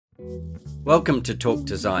Welcome to Talk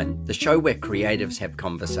Design, the show where creatives have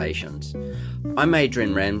conversations. I'm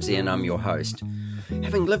Adrian Ramsey and I'm your host.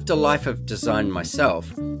 Having lived a life of design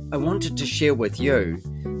myself, I wanted to share with you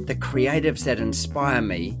the creatives that inspire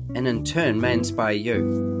me and in turn may inspire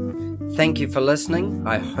you. Thank you for listening.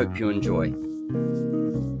 I hope you enjoy.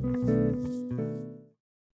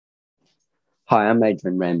 Hi, I'm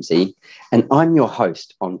Adrian Ramsey and I'm your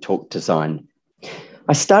host on Talk Design.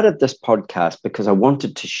 I started this podcast because I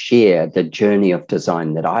wanted to share the journey of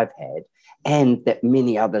design that I've had and that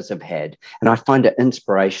many others have had. And I find it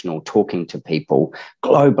inspirational talking to people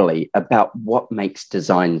globally about what makes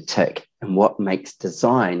design tick and what makes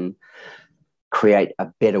design create a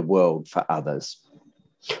better world for others.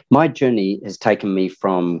 My journey has taken me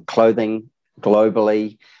from clothing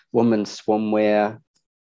globally, women's swimwear,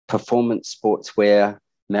 performance sportswear,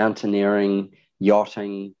 mountaineering,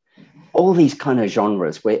 yachting, all these kind of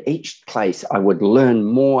genres where each place I would learn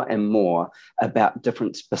more and more about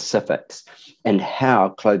different specifics and how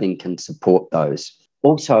clothing can support those.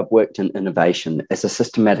 Also, I've worked in innovation as a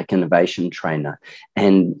systematic innovation trainer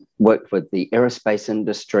and worked with the aerospace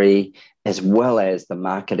industry as well as the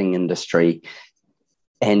marketing industry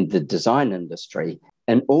and the design industry.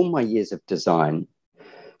 And all my years of design,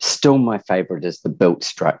 still my favorite is the built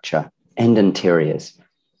structure and interiors.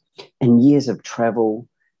 And years of travel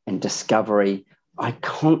and discovery, I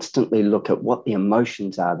constantly look at what the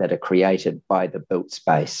emotions are that are created by the built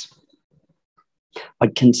space. I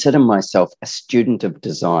consider myself a student of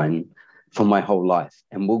design for my whole life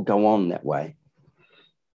and will go on that way.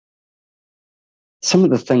 Some of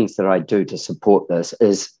the things that I do to support this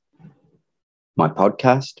is my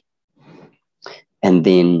podcast, and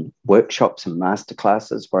then workshops and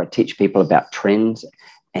masterclasses where I teach people about trends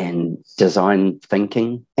and design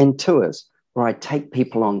thinking, and tours where I take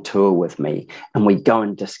people on tour with me and we go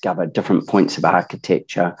and discover different points of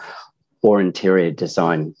architecture or interior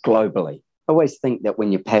design globally. I always think that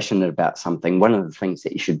when you're passionate about something, one of the things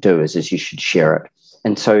that you should do is you should share it.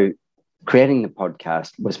 And so creating the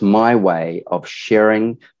podcast was my way of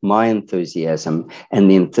sharing my enthusiasm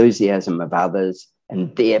and the enthusiasm of others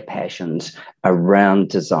and their passions around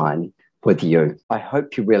design with you. I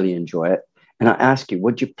hope you really enjoy it. And I ask you,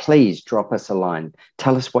 would you please drop us a line?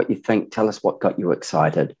 Tell us what you think. Tell us what got you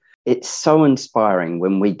excited. It's so inspiring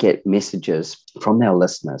when we get messages from our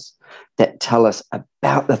listeners that tell us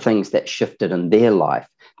about the things that shifted in their life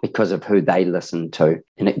because of who they listen to.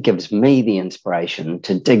 And it gives me the inspiration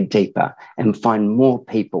to dig deeper and find more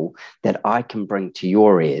people that I can bring to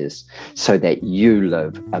your ears so that you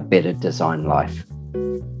live a better design life.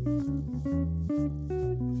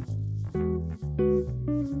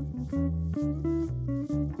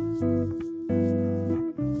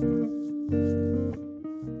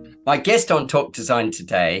 My guest on Talk Design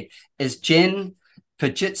today is Jen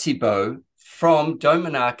Fujitsibo from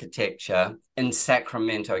Doman Architecture in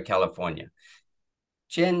Sacramento, California.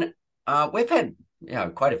 Jen, we've had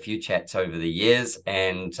quite a few chats over the years,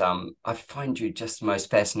 and I find you just the most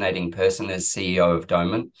fascinating person as CEO of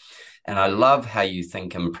Doman. And I love how you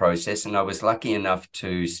think and process. And I was lucky enough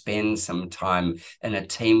to spend some time in a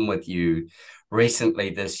team with you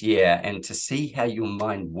recently this year and to see how your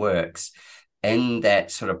mind works in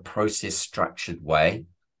that sort of process structured way.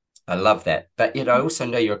 I love that. But I also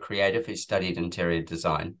know you're a creative who studied interior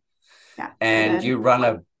design. Yeah, and you run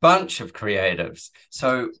a bunch of creatives.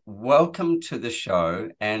 So welcome to the show.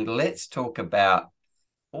 And let's talk about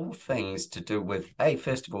all things to do with,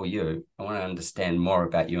 first of all, you. I want to understand more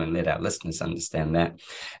about you and let our listeners understand that.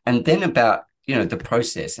 And then about, the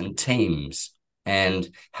process and teams and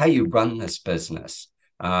how you run this business,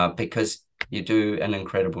 because you do an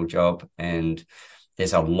incredible job and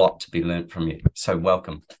there's a lot to be learned from you. So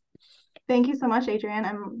welcome. Thank you so much, Adrian.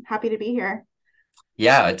 I'm happy to be here.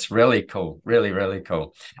 Yeah, it's really cool. Really, really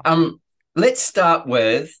cool. Let's start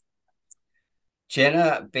with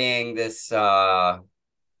Jenna being this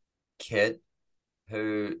kid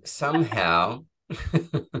who somehow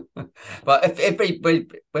but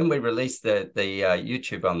when we release the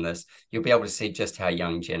YouTube on this, you'll be able to see just how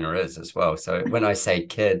young Jenna is as well. So when I say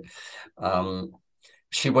kid,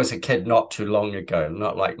 she was a kid not too long ago,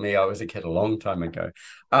 not like me. I was a kid a long time ago.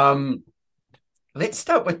 Let's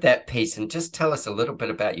start with that piece and just tell us a little bit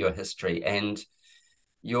about your history and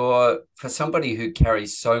for somebody who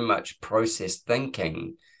carries so much process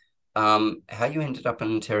thinking, how you ended up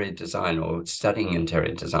in interior design or studying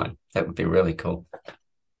interior design. That would be really cool.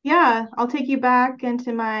 Yeah, I'll take you back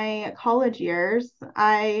into my college years.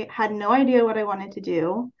 I had no idea what I wanted to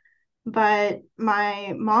do, but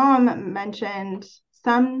my mom mentioned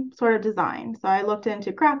some sort of design. So I looked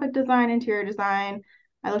into graphic design, interior design.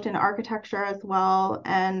 I looked into architecture as well.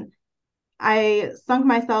 And I sunk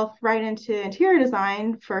myself right into interior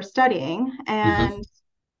design for studying Hmm. and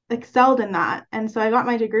excelled in that. And so I got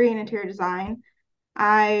my degree in interior design.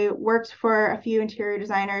 I worked for a few interior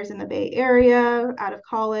designers in the Bay Area out of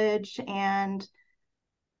college, and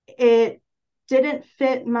it didn't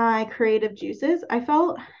fit my creative juices. I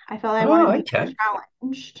felt I wanted Oh, to be okay.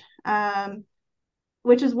 challenged,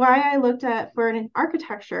 which is why I looked at for an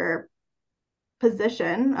architecture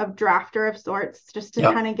position of drafter of sorts, just to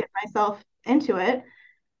Yep. kind of get myself into it.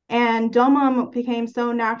 And Domum became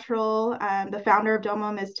so natural. The founder of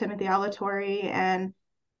Domum is Timothy Alatorre, and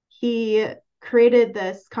he created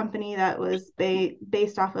this company that was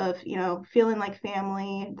based off of, feeling like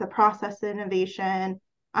family, the process innovation,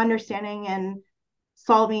 understanding and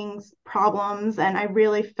solving problems. And I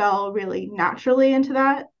really fell really naturally into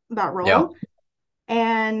that Yeah. role.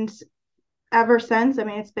 And ever since, I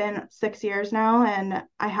mean, it's been 6 years now, and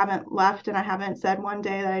I haven't left, and I haven't said one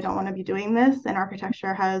day that I don't want to be doing this. And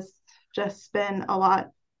architecture has just been a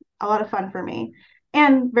lot of fun for me,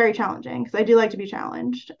 and very challenging because I do like to be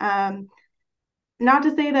challenged. Not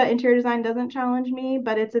to say that interior design doesn't challenge me,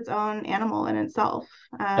 but it's its own animal in itself.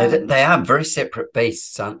 They are very separate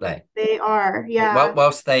beasts, aren't they? They are, Well, yeah.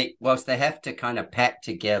 whilst they have to kind of pack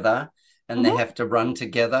together and they Hmm. have to run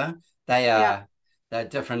together, they Yeah, are they're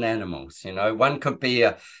different animals. One could be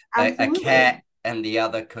a absolutely. cat and the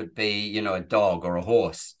other could be, a dog or a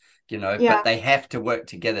horse, but Yeah, they have to work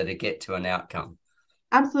together to get to an outcome.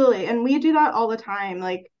 absolutely. And we do that all the time.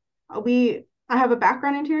 Like I have a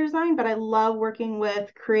background in interior design, but I love working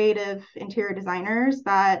with creative interior designers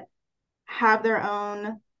that have their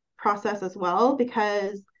own process as well,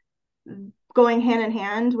 because going hand in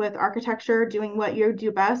hand with architecture, doing what you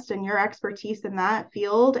do best and your expertise in that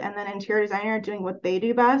field, and then interior designer doing what they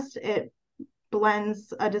do best, it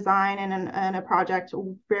blends a design and a project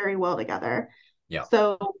very well together. Yeah.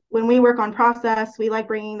 So when we work on process, we like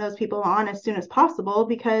bringing those people on as soon as possible,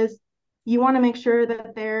 because you want to make sure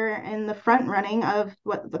that they're in the front running of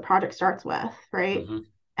what the project starts with, right? Hmm.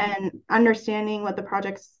 And understanding what the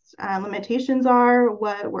project's limitations are,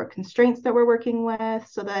 what constraints that we're working with,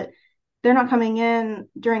 so that they're not coming in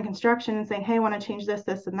during construction and saying, hey, I want to change this,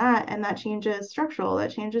 this, and that. And that changes structural,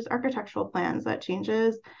 that changes architectural plans, that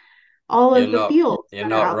changes all You're of the not fields you're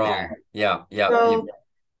that are not out wrong. there. Yeah, yeah. So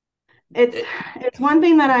it's It, it's one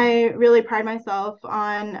thing that I really pride myself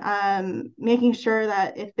on, making sure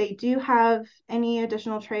that if they do have any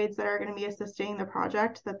additional trades that are going to be assisting the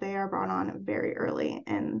project, that they are brought on very early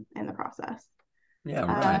in the process. yeah,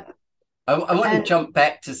 Uh, right. I want to and jump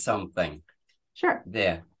back to something sure.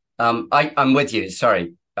 there. I'm with you.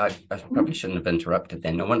 Sorry, I probably shouldn't have interrupted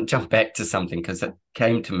then. I want to jump back to something because it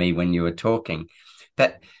came to me when you were talking.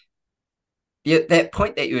 But yeah, that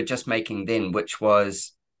point that you were just making then, which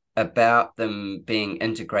was about them being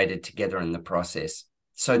integrated together in the process,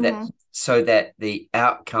 so that Mm-hmm. so that the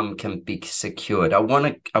outcome can be secured. I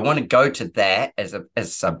want to go to that as a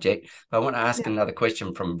subject, but I want to ask Yeah. another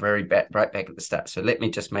question from very back right back at the start. So let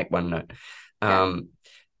me just make one note. Yeah. Um,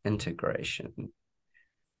 integration.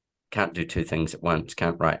 Can't do two things at once.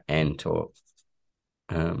 Can't write and talk.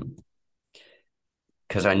 Um,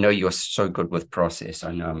 because I know you're so good with process.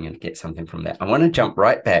 I know I'm going to get something from that. I want to jump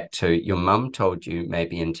right back to your mum told you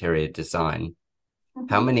maybe interior design.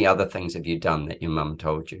 How Mm-hmm. many other things have you done that your mum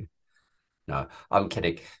told you? No, I'm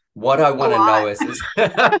kidding. What I A want to know lot. is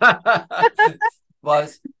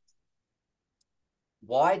was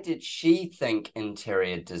why did she think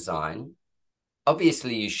interior design?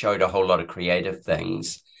 Obviously, you showed a whole lot of creative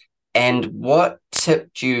things. And what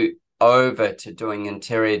tipped you over to doing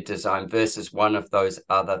interior design versus one of those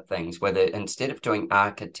other things, whether instead of doing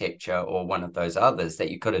architecture or one of those others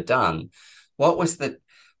that you could have done, what was the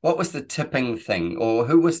what was the tipping thing, or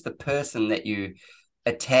who was the person that you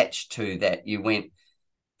attached to that you went,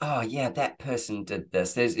 oh yeah, that person did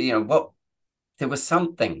this. There's what there was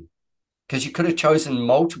something because you could have chosen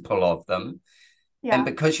multiple of them, and Yeah.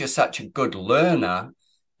 because you're such a good learner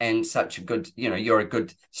and such a good you're a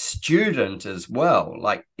good student as well,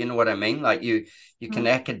 like you know what I mean, like you can Mm-hmm.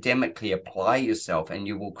 academically apply yourself and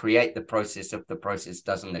you will create the process if the process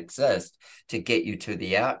doesn't exist to get you to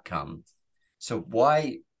the outcome. So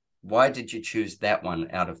why did you choose that one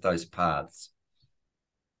out of those paths?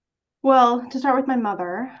 Well, to start with my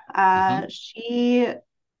mother, Mm-hmm.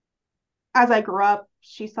 as I grew up,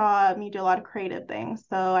 she saw me do a lot of creative things.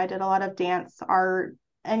 So I did a lot of dance, art,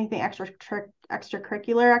 anything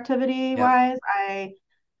extracurricular activity Yeah. wise.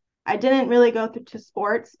 I didn't really go through to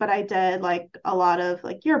sports, but I did like a lot of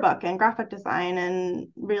like yearbook and graphic design, and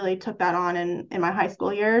really took that on in my high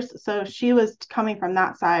school years. So she was coming from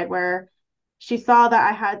that side where she saw that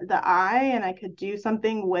I had the eye and I could do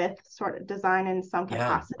something with sort of design in some Yeah,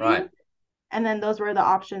 capacity. right. And then those were the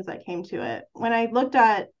options that came to it. When I looked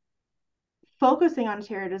at focusing on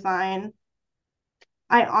interior design,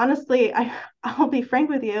 I honestly, I'll be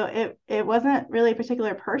frank with you, it wasn't really a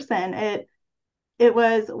particular person. It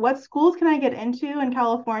was what schools can I get into in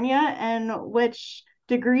California and which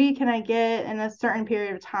degree can I get in a certain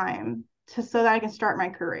period of time so that I can start my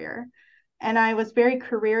career. And I was very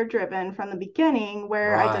career driven from the beginning,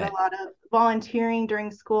 where I did a Right. lot of volunteering during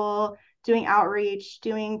school, doing outreach,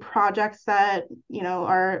 doing projects that,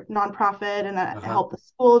 are nonprofit and that Uh-huh. help the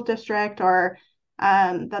school district, or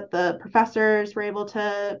that the professors were able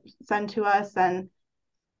to send to us. And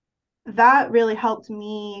that really helped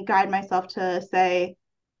me guide myself to say,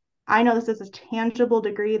 I know this is a tangible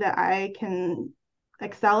degree that I can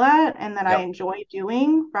excel at and that I Yep. enjoy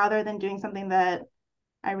doing, rather than doing something that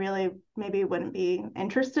I really maybe wouldn't be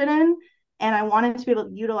interested in. And I wanted to be able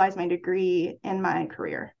to utilize my degree in my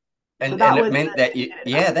career. So And that it was meant that you,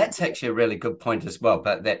 the yeah, aspect. that's actually a really good point as well.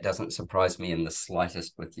 But that doesn't surprise me in the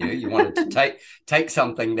slightest with you. You wanted to take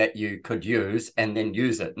something that you could use and then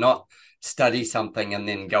use it, not study something and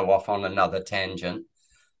then go off on another tangent.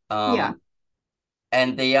 Yeah. Um,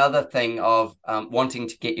 and the other thing of wanting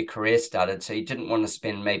to get your career started, so you didn't want to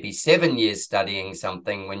spend maybe 7 years studying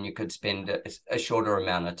something when you could spend a shorter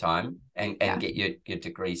amount of time and Yes. get your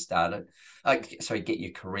degree started. Sorry, get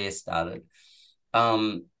your career started.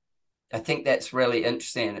 I think that's really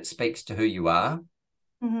interesting, and it speaks to who you are,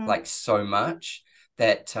 Mm-hmm. like so much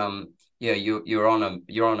that you're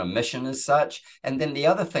on a mission as such. And then the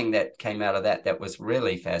other thing that came out of that was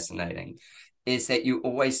really fascinating is that you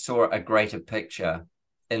always saw a greater picture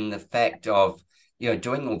in the fact of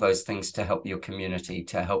doing all those things to help your community,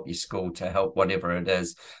 to help your school, to help whatever it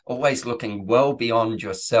is, always looking well beyond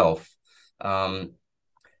yourself. um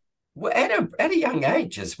at a young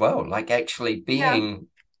age as well, like actually Yeah. being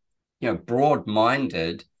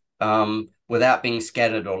broad-minded, without being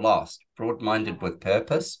scattered or lost, broad-minded with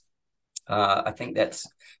purpose. I think it's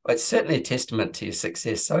certainly a testament to your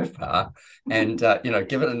success so far. And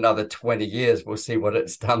give it another 20 years, we'll see what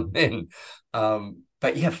it's done then.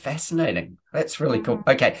 But yeah, fascinating. That's really cool. Mm-hmm.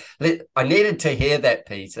 Okay, I needed to hear that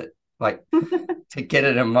piece, like to get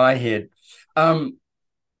it in my head. Um,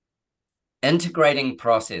 Integrating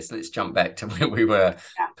process. Let's jump back to where we were,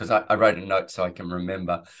 because I wrote a note so I can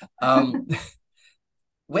remember.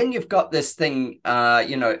 When you've got this thing,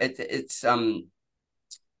 it's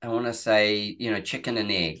I want to say, chicken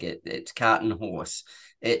and egg. It's cart and horse.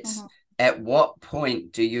 It's Mm-hmm. at what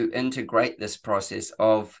point do you integrate this process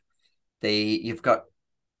of you've got.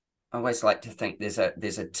 I always like to think there's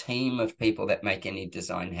a team of people that make any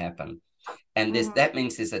design happen, and Mm-hmm. that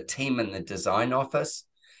means there's a team in the design office.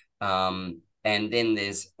 And then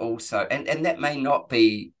there's also, and that may not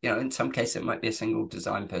be, in some cases it might be a single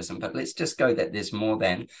design person, but let's just go that there's more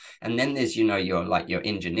than. And then there's, your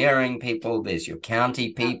engineering people, there's your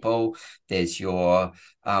county people, there's your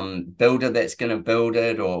builder that's going to build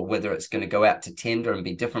it, or whether it's going to go out to tender and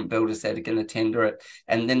be different builders that are going to tender it.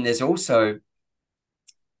 And then there's also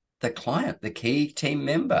the client. The key team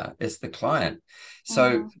member is the client. So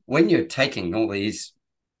Mm-hmm. when you're taking all these,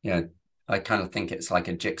 I kind of think it's like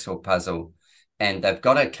a jigsaw puzzle, and they've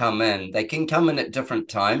got to come in. They can come in at different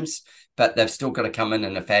times, but they've still got to come in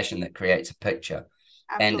a fashion that creates a picture.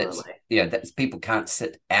 And it's, Absolutely. that's, people can't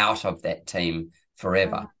sit out of that team Mm-hmm.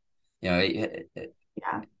 forever.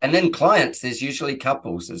 Yeah. And then clients, there's usually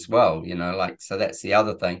couples as well, like, so that's the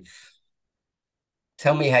other thing.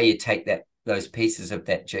 Tell me how you take those pieces of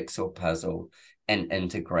that jigsaw puzzle and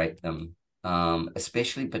integrate them,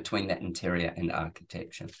 especially between that interior and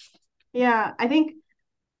architecture. Yeah. I think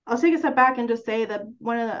I'll take a step back and just say that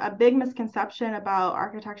a big misconception about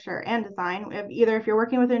architecture and design, if you're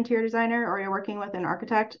working with an interior designer or you're working with an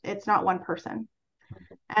architect, it's not one person.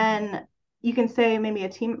 And you can say maybe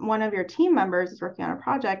one of your team members is working on a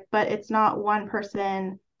project, but it's not one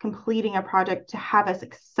person completing a project to have a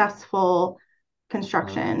successful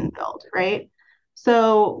construction build, right?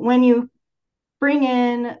 So when you bring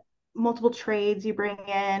in multiple trades, you bring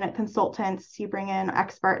in consultants, you bring in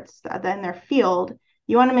experts in their field,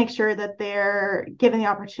 you want to make sure that they're given the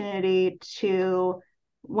opportunity to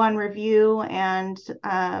one, review and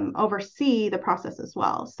oversee the process as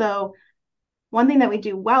well. So one thing that we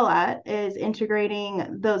do well at is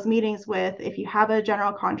integrating those meetings with, if you have a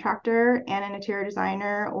general contractor and an interior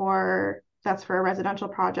designer, or that's for a residential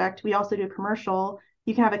project, we also do commercial.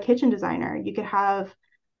 You can have a kitchen designer. You could have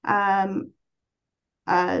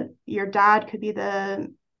your dad could be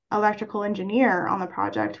the electrical engineer on the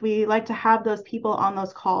project. We like to have those people on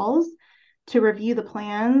those calls to review the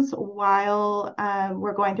plans while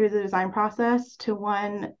we're going through the design process to,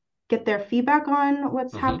 one, get their feedback on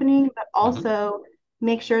what's happening, but also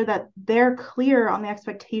make sure that they're clear on the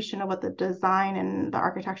expectation of what the design and the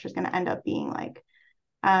architecture is going to end up being like.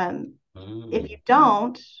 If you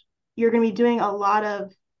don't, you're going to be doing a lot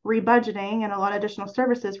of rebudgeting and a lot of additional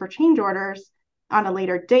services for change orders on a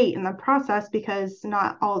later date in the process, because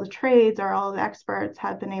not all the trades or all the experts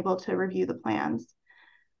have been able to review the plans.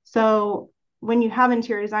 So when you have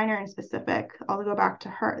interior designer in specific, I'll go back to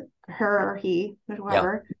her or he,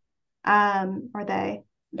 whoever, or they.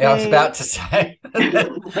 I was about to say,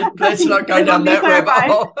 let's not go down that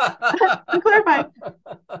rabbit hole. Clarify.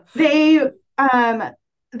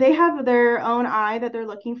 They have their own eye that they're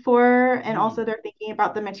looking for, and also they're thinking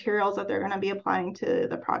about the materials that they're going to be applying to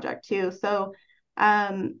the project too. So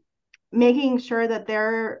making sure that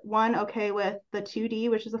they're, one, okay with the 2D,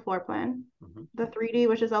 which is a floor plan, the 3D,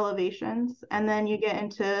 which is elevations, and then you get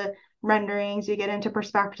into renderings, you get into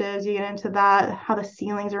perspectives, you get into that, how the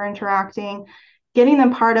ceilings are interacting. Getting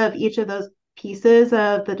them part of each of those pieces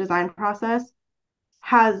of the design process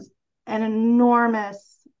has an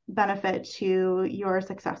enormous benefit to your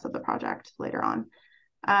success of the project later on.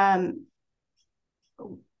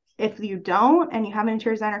 If you don't, and you have an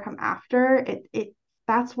interior designer come after,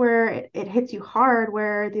 that's where it hits you hard,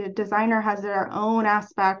 where the designer has their own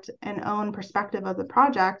aspect and own perspective of the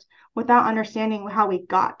project without understanding how we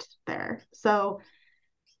got there. So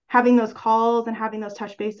having those calls and having those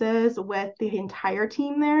touch bases with the entire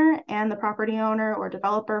team there and the property owner or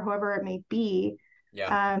developer, whoever it may be,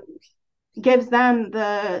 gives them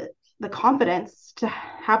the confidence to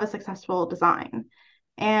have a successful design.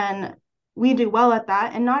 And we do well at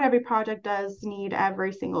that. And not every project does need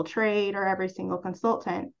every single trade or every single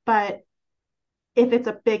consultant, but if it's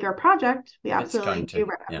a bigger project, we absolutely do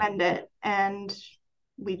recommend it, and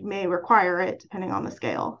we may require it depending on the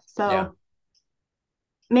scale. So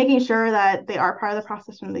making sure that they are part of the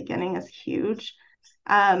process from the beginning is huge.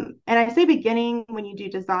 And I say beginning when you do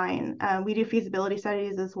design. We do feasibility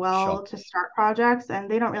studies as well to start projects, and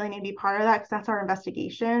they don't really need to be part of that because that's our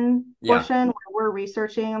investigation portion, where we're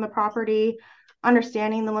researching on the property,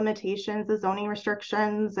 understanding the limitations, the zoning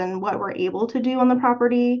restrictions, and what we're able to do on the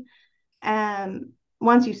property. And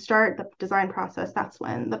once you start the design process, that's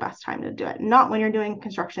when the best time to do it, not when you're doing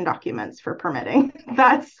construction documents for permitting.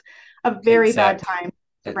 That's a very bad time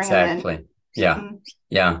to bring them in.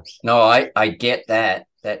 No, I get that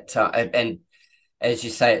and as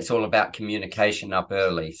you say, it's all about communication up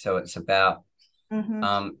early. So it's about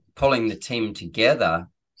pulling the team together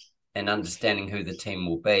and understanding who the team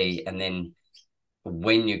will be, and then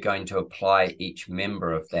when you're going to apply each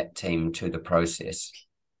member of that team to the process.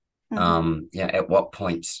 At what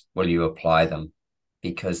points will you apply them,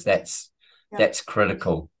 because that's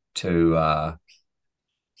critical to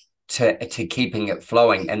keeping it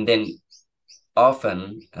flowing. And then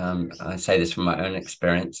often, I say this from my own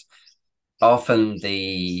experience, often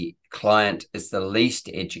the client is the least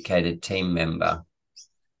educated team member,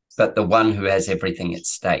 but the one who has everything at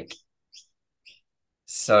stake.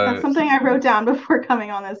 So that's something I wrote down before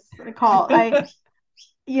coming on this call.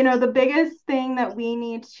 The biggest thing that we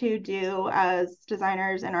need to do as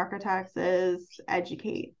designers and architects is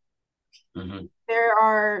educate. There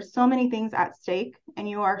are so many things at stake, and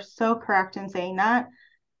you are so correct in saying that.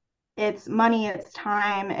 It's money, it's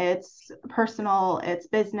time, it's personal, it's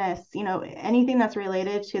business. Anything that's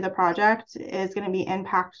related to the project is going to be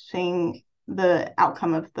impacting the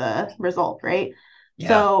outcome of the result, right?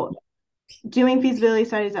 So doing feasibility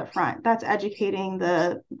studies up front, that's educating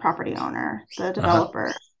the property owner, the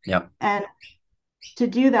developer. And to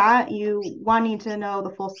do that, you need to know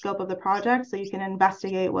the full scope of the project so you can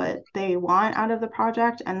investigate what they want out of the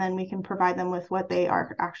project, and then we can provide them with what they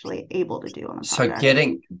are actually able to do on the project. So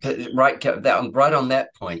getting right on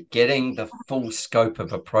that point, getting the full scope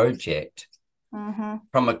of a project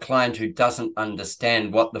from a client who doesn't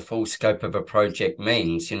understand what the full scope of a project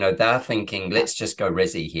means. They're thinking, let's just go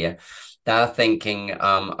resi here. They're thinking,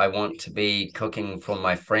 I want to be cooking for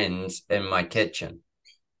my friends in my kitchen.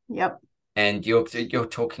 And you're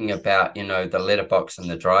talking about, the letterbox in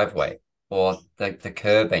the driveway, or the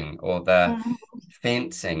curbing, or the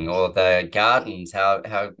fencing, or the gardens, how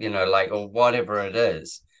or whatever it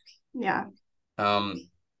is.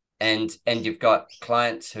 And you've got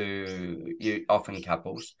clients who often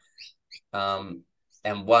couples,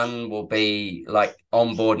 and one will be like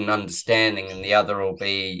on board and understanding, and the other will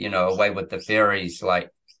be, away with the fairies, like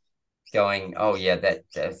going, oh yeah, that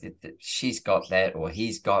she's got that, or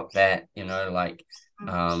he's got that, and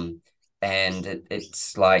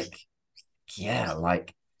it's like,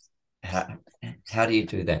 how do you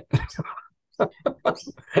do that?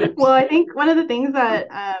 Well, I think one of the things that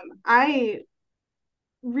I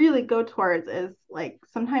really go towards is like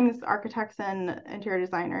sometimes architects and interior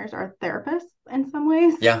designers are therapists in some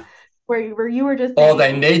ways. Yeah. Where you were just Or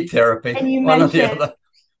saying, they need therapy. and you One or the mentioned, other.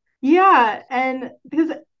 yeah, and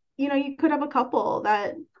because you could have a couple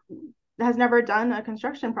that has never done a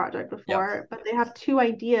construction project before, but they have two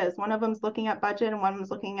ideas. One of them's looking at budget, and one of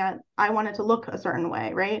them's looking at I want it to look a certain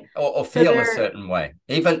way, right? Or feel a certain way.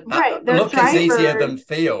 Even right, look is easier than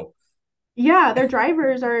feel. Yeah, their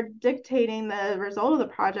drivers are dictating the result of the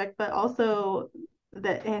project, but also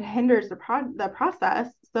that it hinders the process.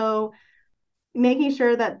 So making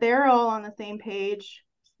sure that they're all on the same page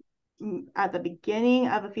at the beginning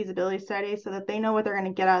of a feasibility study so that they know what they're going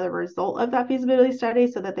to get out of the result of that feasibility study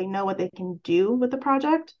so that they know what they can do with the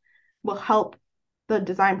project will help the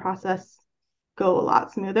design process go a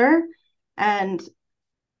lot smoother. And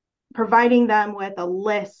providing them with a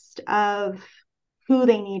list of who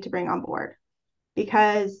they need to bring on board,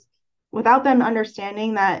 because without them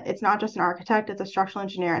understanding that it's not just an architect, it's a structural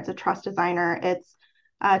engineer, it's a truss designer, it's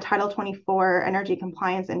a Title 24 energy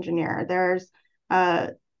compliance engineer, there's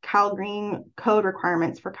Cal Green code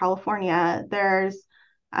requirements for California, there's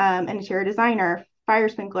an interior designer, fire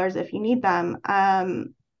sprinklers if you need them,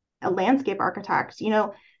 a landscape architect,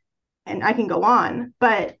 and I can go on,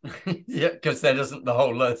 but yeah, because that isn't the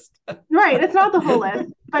whole list. Right, it's not the whole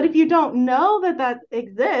list. But if you don't know that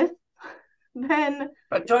exists, then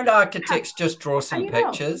but don't architects just draw some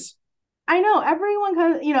pictures? I know everyone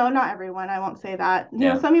comes, not everyone, I won't say that.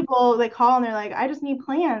 Some people they call and they're like, I just need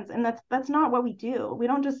plans. And that's not what we do. We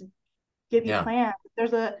don't just give you plans.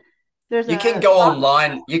 You can go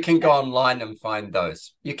online. You can go online and find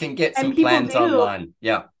those. You can get some plans online.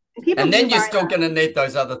 Yeah. And then you're still going to need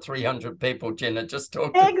those other 300 people Jenna just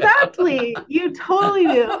talked about. Exactly. You totally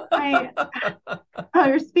do.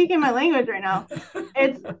 You're speaking my language right now.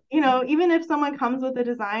 It's, even if someone comes with a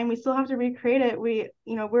design, we still have to recreate it.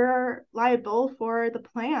 We're liable for the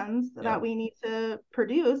plans that we need to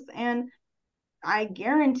produce. And I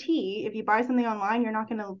guarantee if you buy something online, you're not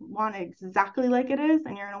going to want it exactly like it is,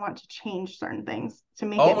 and you're going to want to change certain things to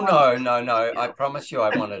make it. Oh, no. I promise you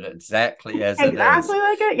I want it exactly as it is. Exactly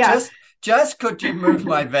like it? Yeah. Just could you move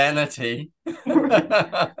my vanity?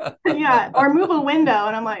 Yeah, or move a window,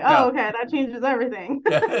 and I'm like, okay, that changes everything.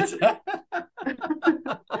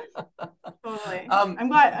 Totally. I'm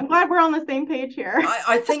glad we're on the same page here.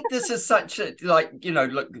 I think this is such a,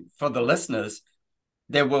 look, for the listeners,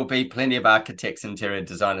 there will be plenty of architects, interior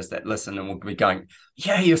designers that listen and will be going,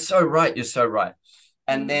 yeah, you're so right. You're so right.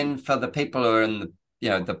 And then for the people who are in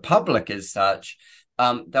the public as such,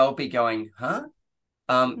 they'll be going, huh?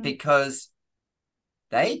 Because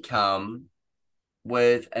they come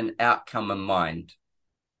with an outcome in mind.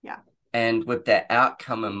 Yeah. And with that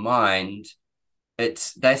outcome in mind,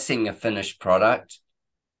 they're seeing a finished product.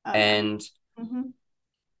 And,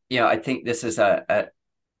 I think this is an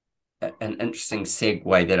interesting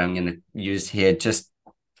segue that I'm going to use here. Just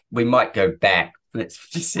we might go back. Let's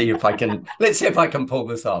just see if I can. Let's see if I can pull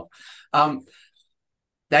this off.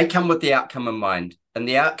 They come with the outcome in mind, and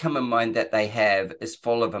the outcome in mind that they have is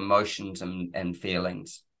full of emotions and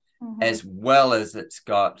feelings, as well as it's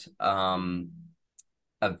got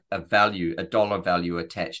a value, a dollar value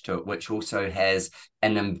attached to it, which also has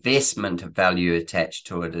an investment value attached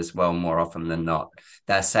to it as well. More often than not,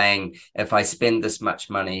 they're saying, if I spend this much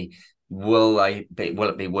money, will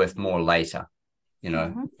it be worth more later?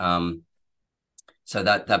 So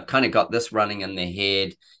that they've kind of got this running in their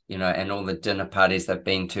head, and all the dinner parties they've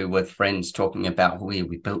been to with friends talking about, we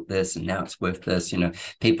built this and now it's worth this.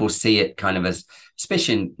 People see it kind of as,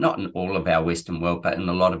 especially not in all of our Western world, but in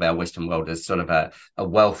a lot of our Western world, as sort of a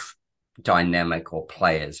wealth dynamic or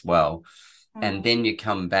play as well. And then you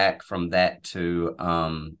come back from that to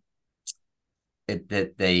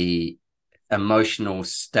the emotional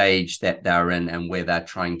stage that they're in and where they're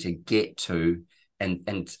trying to get to.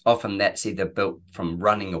 And often that's either built from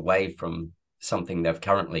running away from something they've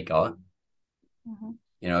currently got.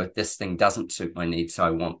 This thing doesn't suit my needs, so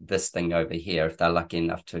I want this thing over here. If they're lucky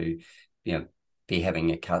enough to, be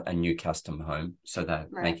having a new custom home, so they're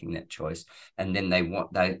making that choice. And then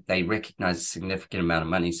they recognize a significant amount of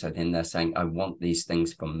money, so then they're saying, I want these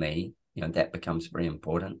things for me. That becomes very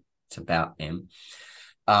important. It's about them.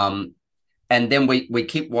 And then we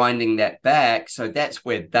keep winding that back. So that's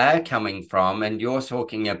where they're coming from. And you're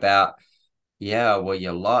talking about, well,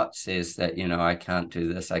 your lot says that, I can't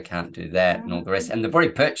do this, I can't do that, and all the rest. And they've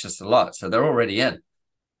already purchased a lot, so they're already in.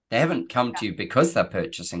 They haven't come to you because they're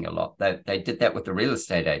purchasing a lot. They did that with the real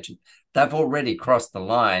estate agent. They've already crossed the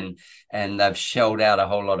line and they've shelled out a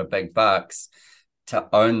whole lot of big bucks. to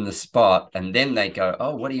own the spot, and then they go,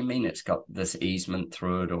 oh, what do you mean it's got this easement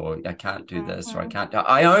through it, or I can't do this, or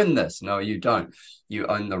I own this. No, you don't. You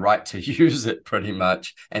own the right to use it pretty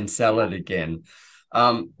much and sell it again.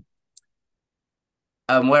 Where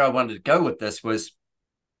I wanted to go with this was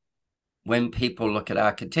when people look at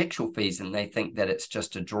architectural fees and they think that it's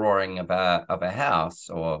just a drawing of a house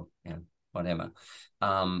or whatever.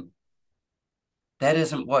 That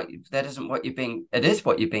isn't what you're being. It is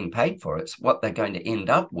what you're being paid for. It's what they're going to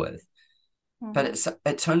end up with, but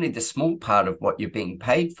it's only the small part of what you're being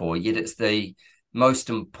paid for. Yet it's the most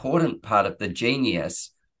important part of the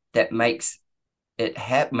genius that makes it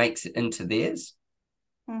into theirs.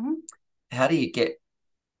 How do you get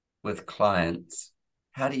with clients?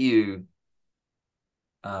 How do you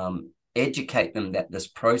educate them that this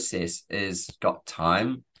process is got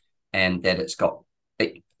time and that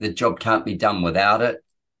the job can't be done without it,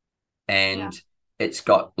 and it's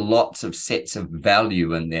got lots of sets of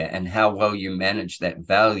value in there, and how well you manage that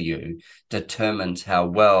value determines how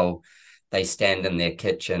well they stand in their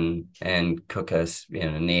kitchen and cook us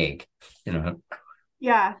an egg,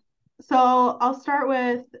 Yeah. So I'll start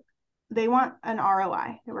with, they want an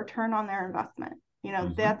ROI, a return on their investment.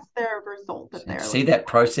 That's their result that they're see that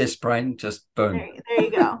process brain just boom. There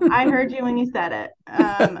you go. I heard you when you said it.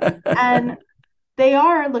 And they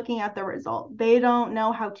are looking at the result. They don't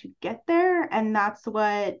know how to get there. And that's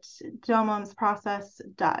what Domum's process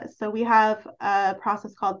does. So we have a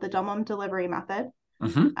process called the Domum delivery method.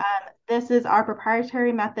 This is our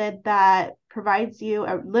proprietary method that provides you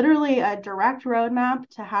literally a direct roadmap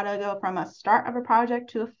to how to go from a start of a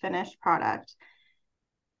project to a finished product.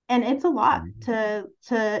 And it's a lot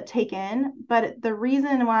to take in, but the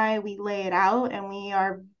reason why we lay it out and we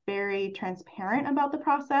are very transparent about the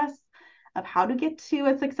process of how to get to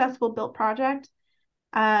a successful built project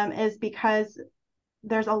is because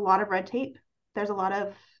there's a lot of red tape. There's a lot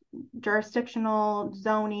of jurisdictional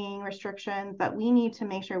zoning restrictions that we need to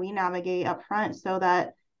make sure we navigate up front so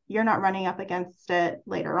that you're not running up against it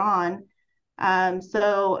later on.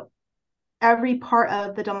 So every part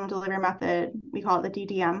of the Domum delivery method, we call it the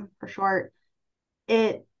DDM for short,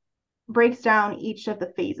 it breaks down each of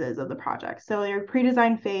the phases of the project. So your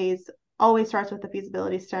pre-design phase always starts with the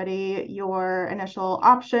feasibility study, your initial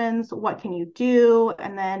options, what can you do,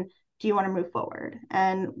 and then do you want to move forward?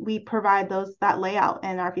 And we provide that layout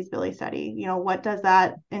in our feasibility study. What does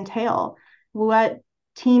that entail? What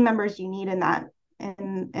team members you need in that,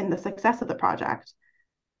 in the success of the project?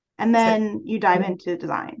 And then you dive into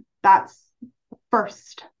design. That's the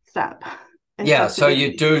first step. Yeah, so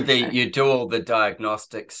you do all the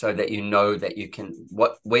diagnostics so that you know that you can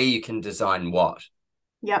where you can design what.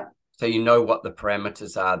 Yep. So you know what the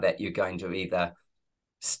parameters are that you're going to either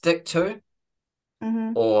stick to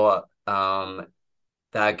or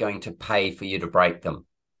they're going to pay for you to break them.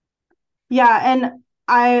 Yeah, and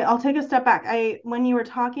I'll take a step back. When you were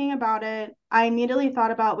talking about it, I immediately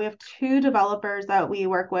thought about, we have 2 developers that we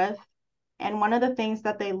work with. And one of the things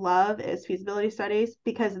that they love is feasibility studies,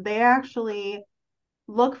 because they actually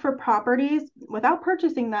look for properties without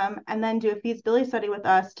purchasing them and then do a feasibility study with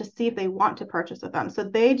us to see if they want to purchase with them. So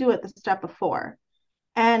they do it the step before.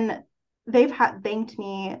 And they've thanked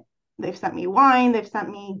me. They've sent me wine. They've sent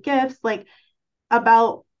me gifts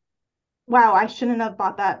about, wow, I shouldn't have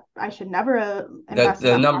bought that. I should never have invested.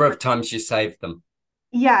 The number of times you saved them.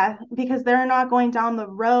 Yeah, because they're not going down the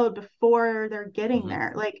road before they're getting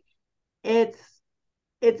there. It's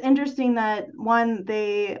interesting that, one,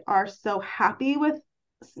 they are so happy with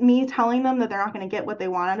me telling them that they're not going to get what they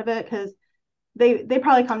want out of it, because they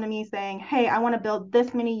probably come to me saying, hey, I want to build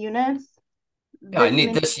this many units. I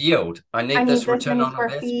need this yield. I need this return on square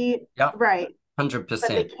feet. Yeah, right. 100%. But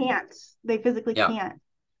they can't. They physically can't.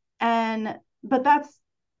 But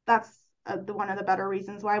that's one of the better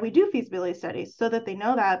reasons why we do feasibility studies, so that they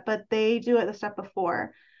know that. But they do it the step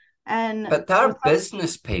before. But they're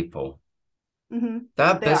business people.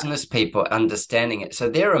 They're business people understanding it. So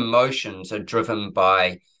their emotions are driven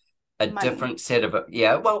by money. Different set of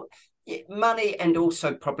money, and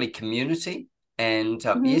also probably community. And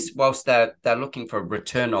yes, whilst they're looking for a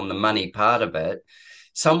return on the money part of it,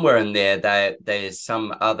 somewhere in there, there's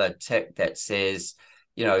some other tick that says,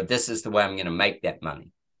 this is the way I'm going to make that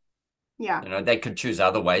money. Yeah. They could choose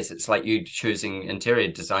other ways. It's like you choosing interior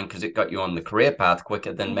design because it got you on the career path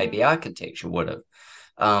quicker than maybe architecture would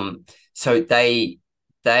have. So they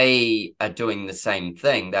are doing the same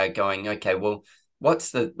thing. They're going, okay, well,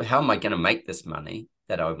 how am I going to make this money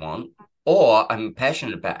that I want? Or I'm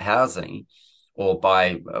passionate about housing or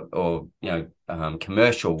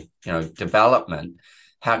commercial, development.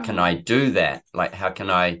 How can I do that? Like, how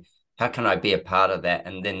can I How can I be a part of that?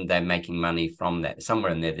 And then they're making money from that.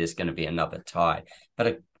 Somewhere in there, there's going to be another tie. But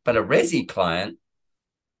a resi client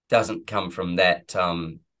doesn't come from that.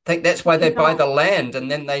 I think that's why they buy the land, and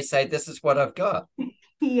then they say, "This is what I've got."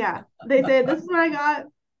 Yeah, they say, "This is what I got.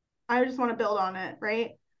 I just want to build on it,"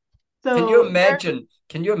 right? So can you imagine?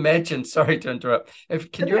 Can you imagine? Sorry to interrupt.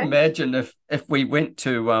 Can you imagine if we went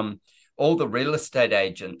to all the real estate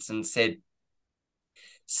agents and said,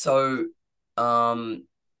 "So,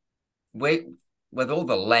 we with all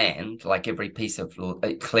the land, like every piece of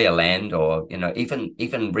clear land, or even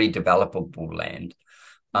redevelopable land,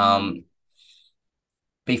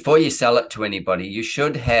 before you sell it to anybody, you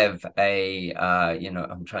should have a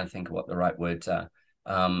I'm trying to think of what the right words are,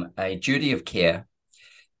 a duty of care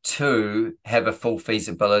to have a full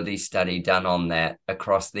feasibility study done on that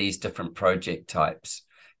across these different project types."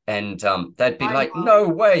 And they'd be like, "No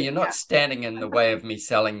way, you're not standing in the way of me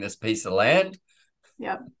selling this piece of land."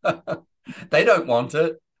 Yep. They don't want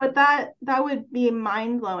it. But that would be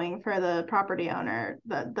mind-blowing for the property owner,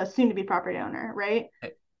 the soon-to-be property owner, right?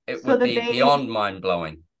 It would be beyond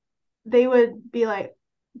mind-blowing. They would be like,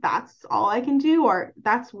 "That's all I can do," or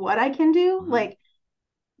 "That's what I can do." Like,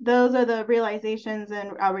 those are the realizations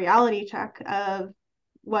and a reality check of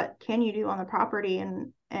what can you do on the property,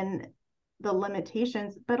 and the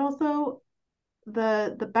limitations, but also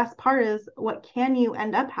the best part is what can you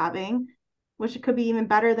end up having, which could be even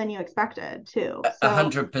better than you expected too.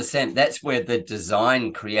 100%. That's where the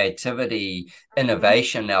design, creativity,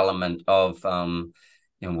 innovation element of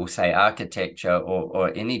we'll say architecture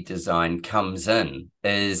or any design comes in.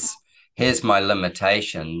 Is, here's my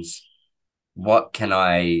limitations. What can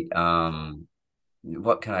I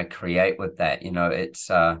create with that?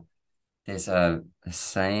 It's there's a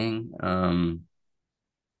saying,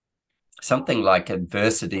 something like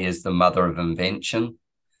adversity is the mother of invention.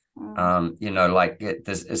 Like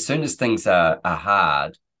as soon as things are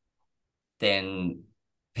hard, then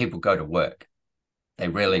people go to work. They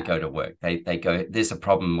really go to work. They go, "There's a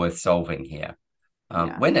problem worth solving here."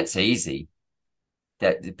 When it's easy,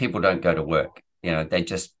 that people don't go to work. They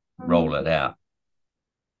just roll it out.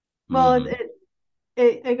 Well,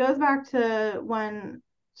 it goes back to when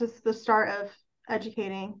just the start of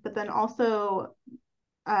educating, but then also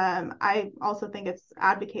I also think it's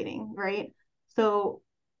advocating, right? So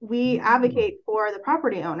we advocate for the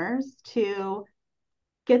property owners to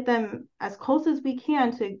get them as close as we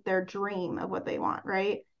can to their dream of what they want,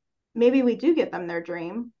 right? Maybe we do get them their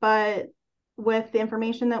dream, but with the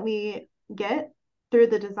information that we get through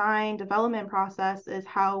the design development process is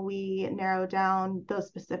how we narrow down those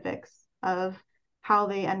specifics of how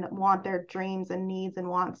they want their dreams and needs and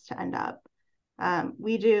wants to end up.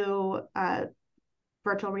 We do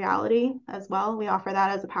virtual reality as well. We offer that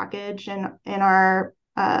as a package in our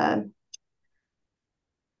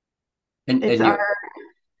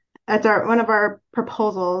it's one of our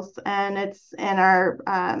proposals, and it's in our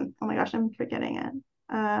oh my gosh, I'm forgetting it.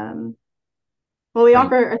 Well, we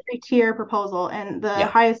offer a 3-tier proposal, and the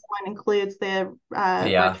highest one includes the virtual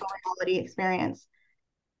reality experience.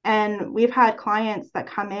 And we've had clients that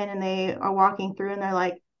come in and they are walking through and they're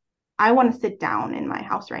like, "I want to sit down in my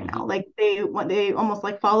house right now." Like they almost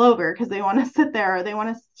like fall over because they want to sit there, or they want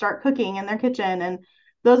to start cooking in their kitchen. And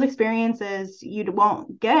those experiences you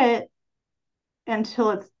won't get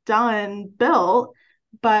until it's done, built.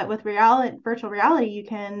 But with virtual reality, you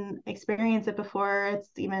can experience it before it's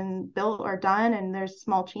even built or done. And there's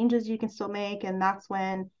small changes you can still make. And that's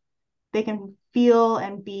when they can feel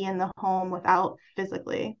and be in the home without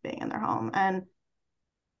physically being in their home. And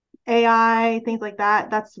AI, things like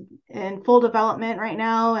that, that's in full development right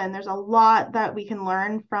now. And there's a lot that we can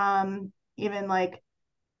learn from, even like,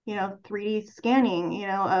 3D scanning,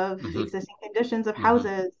 of existing conditions of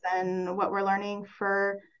houses, and what we're learning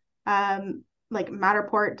for, like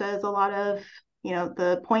Matterport does a lot of,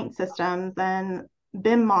 the point systems and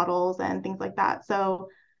BIM models and things like that. So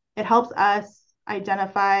it helps us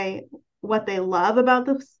identify what they love about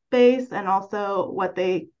the space, and also what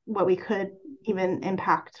we could even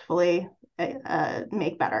impactfully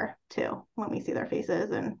make better too, when we see their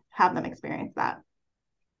faces and have them experience that.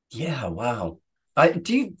 Yeah, wow.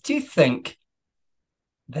 Do you think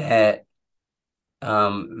that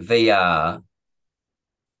VR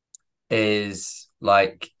is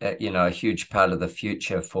like a huge part of the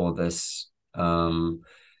future for this, for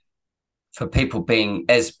people being,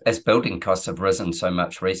 as building costs have risen so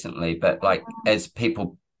much recently, but like as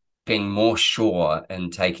people being more sure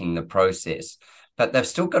in taking the process, but they've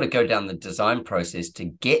still got to go down the design process to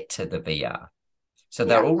get to the VR. So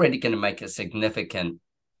they're already going to make a significant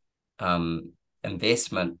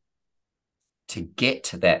investment to get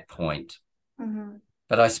to that point.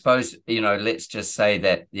 But I suppose, let's just say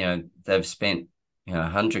that, they've spent,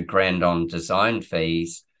 $100,000 on design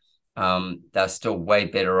fees. They're still way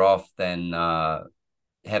better off than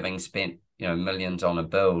having spent, millions on a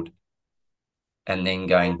build and then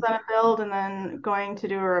going on a build and then going to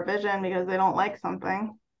do a revision because they don't like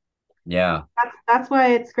something. Yeah. That's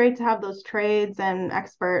why it's great to have those trades and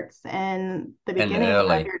experts in the beginning of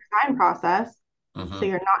your design process. Mm-hmm. So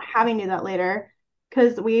you're not having to do that later.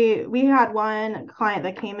 Because we had one client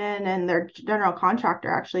that came in and their general contractor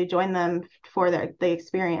actually joined them for the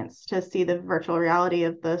experience to see the virtual reality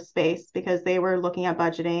of the space, because they were looking at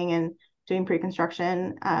budgeting and doing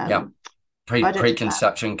pre-construction.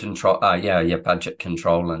 Pre-construction control. Budget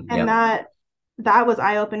control and that was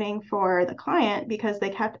eye-opening for the client, because they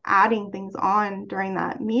kept adding things on during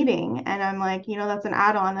that meeting. And I'm like, that's an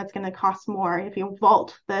add-on that's going to cost more. If you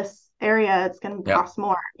vault this area, it's going to cost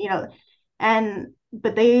more,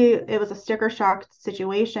 but it was a sticker shock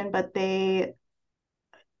situation, but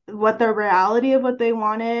what the reality of what they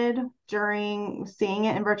wanted during seeing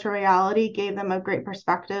it in virtual reality gave them a great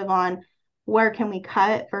perspective on where can we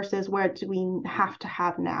cut versus where do we have to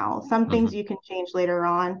have now. Some things you can change later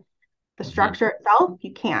on. The structure itself,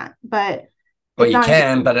 you can't, but you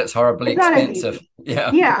can, but it's horribly expensive.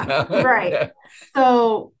 Right. Yeah.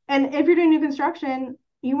 So, and if you're doing new construction,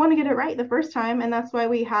 you want to get it right the first time. And that's why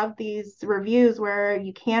we have these reviews where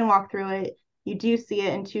you can walk through it. You do see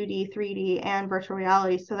it in 2D, 3D, and virtual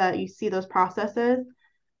reality, so that you see those processes.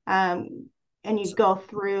 And you go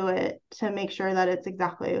through it to make sure that it's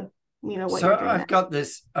exactly, what you're doing. So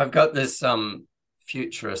I've got this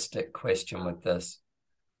futuristic question with this.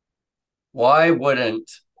 Why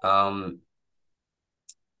wouldn't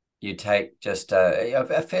you take just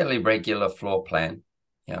a fairly regular floor plan,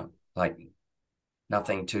 like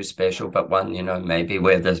nothing too special, but one, maybe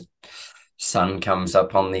where the sun comes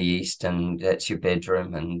up on the east and that's your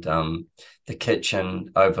bedroom, and the kitchen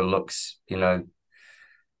overlooks,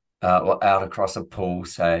 out across a pool,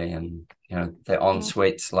 say, and, the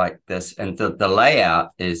en-suites like this. And the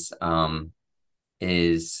layout is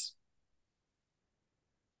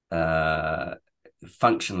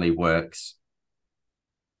functionally works.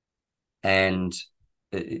 And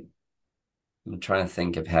I'm trying to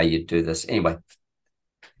think of how you do this. Anyway,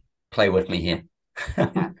 play with me here.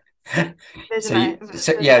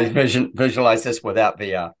 Visualize this without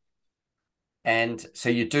VR. And so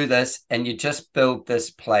you do this and you just build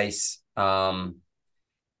this place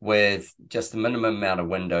with just the minimum amount of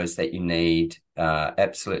windows that you need,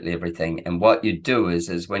 absolutely everything. And what you do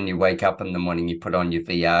is when you wake up in the morning, you put on your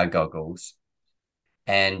VR goggles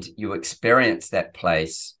and you experience that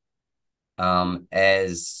place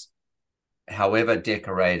as however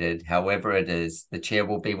decorated, however it is. The chair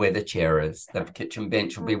will be where the chair is. The kitchen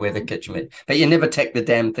bench will be where the kitchen bench. But you never take the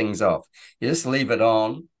damn things off. You just leave it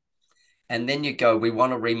on. And then you go, we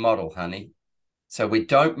want to remodel, honey. So we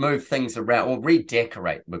don't move things around, or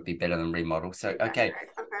redecorate would be better than remodel. So, okay,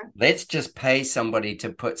 let's just pay somebody to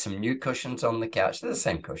put some new cushions on the couch. They're the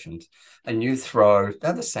same cushions. A new throw.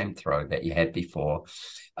 They're the same throw that you had before.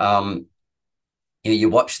 You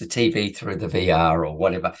watch the TV through the VR or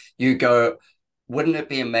whatever. You go, wouldn't it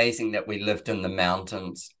be amazing that we lived in the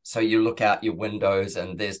mountains? So you look out your windows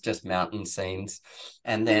and there's just mountain scenes.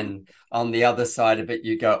 And then on the other side of it,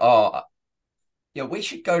 you go, oh, yeah, we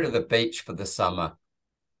should go to the beach for the summer.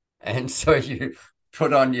 And so you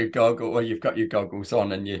put on your goggle, or you've got your goggles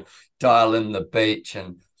on, and you dial in the beach.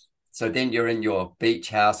 And so then you're in your beach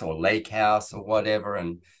house or lake house or whatever.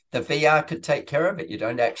 And the VR could take care of it. You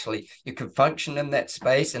could function in that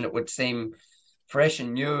space and it would seem fresh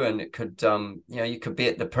and new. And it could, you could be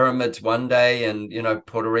at the pyramids one day and,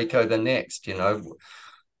 Puerto Rico the next, Is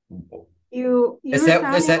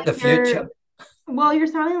that the future? Well, you're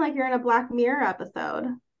sounding like you're in a Black Mirror episode.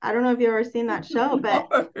 I don't know if you've ever seen that show,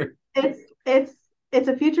 but it's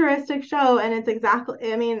a futuristic show, and it's exactly,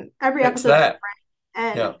 every episode is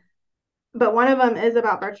different. But one of them is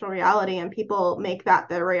about virtual reality, and people make that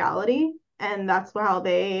their reality, and that's how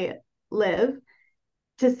they live.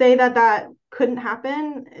 To say that couldn't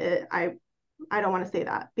happen, I don't want to say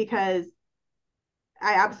that, because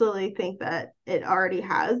I absolutely think that it already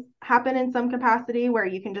has happened in some capacity, where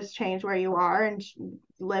you can just change where you are and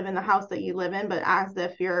live in the house that you live in, but as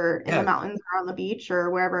if you're in the mountains or on the beach or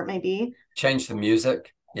wherever it may be. Change the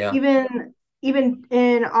music. Yeah. Even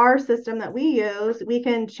in our system that we use, we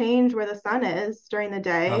can change where the sun is during the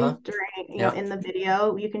day, in the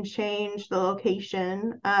video. You can change the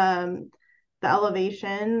location, the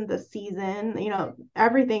elevation, the season,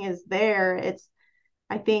 everything is there.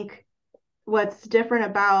 I think what's different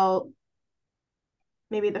about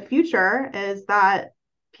maybe the future is that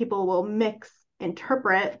people will mix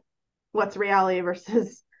interpret what's reality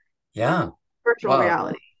versus virtual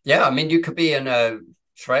reality. Yeah, I mean, you could be in a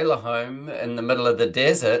trailer home in the middle of the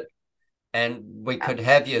desert, and we could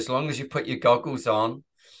have you, as long as you put your goggles on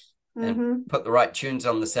and put the right tunes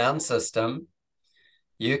on the sound system,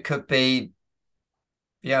 you could be,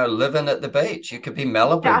 living at the beach. You could be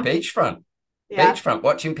Malibu, beachfront,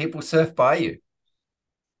 watching people surf by you.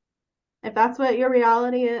 If that's what your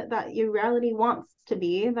reality wants to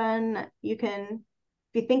be, then you can,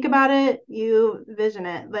 if you think about it, you vision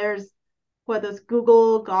it. There's those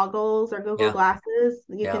Google goggles or Google glasses.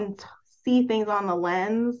 You can see things on the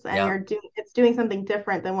lens, and it's doing something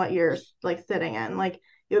different than what you're like sitting in. Like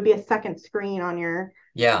it would be a second screen on your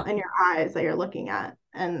in your eyes that you're looking at.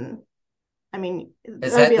 And I mean,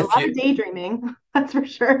 there'd be a lot of daydreaming, that's for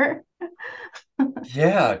sure.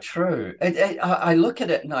 Yeah, true. I look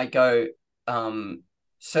at it and I go,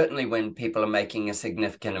 certainly when people are making a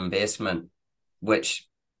significant investment, which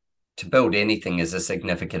to build anything is a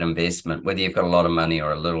significant investment, whether you've got a lot of money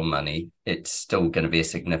or a little money, it's still going to be a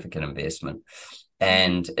significant investment.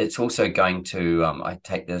 And it's also going to, I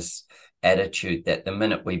take this attitude that the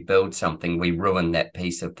minute we build something, we ruin that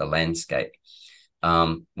piece of the landscape.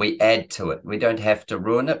 We add to it. We don't have to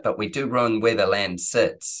ruin it, but we do ruin where the land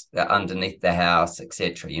sits underneath the house,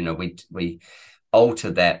 etc. We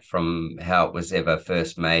alter that from how it was ever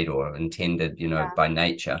first made or intended, by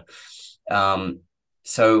nature.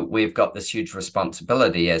 So we've got this huge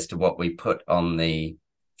responsibility as to what we put on the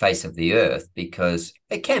face of the earth, because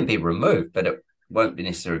it can be removed, but it won't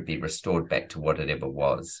necessarily be restored back to what it ever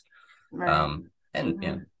was. Right.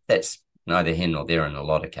 That's neither here nor there in a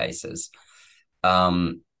lot of cases.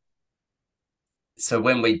 So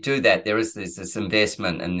when we do that, there's this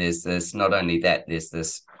investment, and there's this, not only that, there's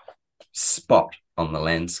this spot on the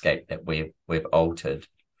landscape that we've altered.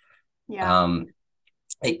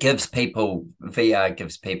 It gives people, VR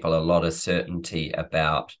gives people a lot of certainty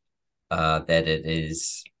about that it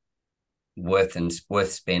is worth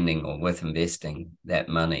spending or worth investing that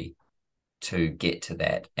money to get to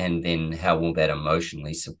that. And then how will that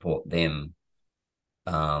emotionally support them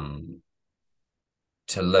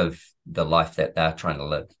to live the life that they're trying to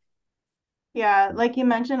live? Yeah, like you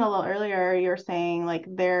mentioned a little earlier, you're saying like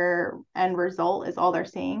their end result is all they're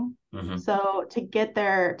seeing. So to get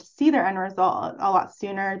there, to see their end result a lot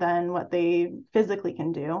sooner than what they physically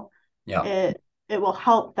can do, it will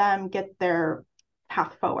help them get their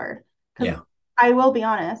path forward. Because I will be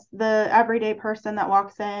honest, the everyday person that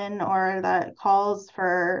walks in or that calls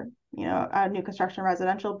for, a new construction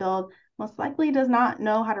residential build most likely does not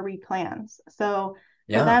know how to read plans. So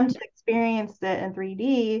for them to experience it in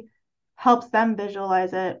 3D helps them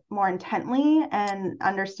visualize it more intently, and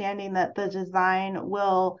understanding that the design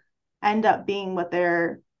will end up being what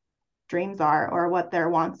their dreams are or what their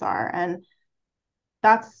wants are. And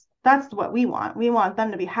that's what we want. We want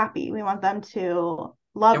them to be happy. We want them to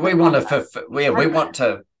love. We want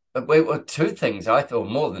two things. I feel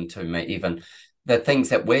more than two, even. The things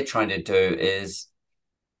that we're trying to do is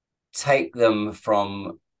take them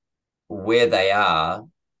from where they are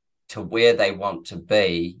to where they want to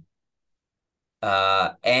be.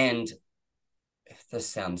 And if this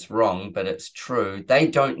sounds wrong, but it's true, they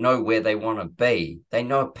don't know where they want to be. They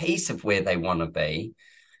know a piece of where they want to be.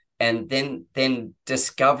 And then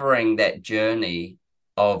discovering that journey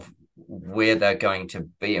of where they're going to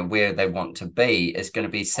be and where they want to be is going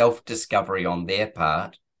to be self-discovery on their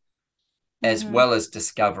part, as well as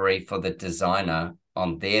discovery for the designer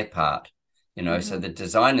on their part. So the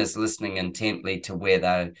designer's listening intently to where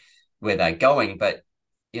they're going, but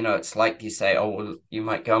it's like you say, you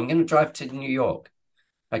might go, I'm going to drive to New York.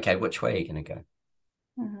 Okay, which way are you going to go?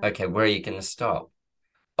 Okay, where are you going to stop?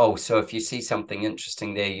 Oh, so if you see something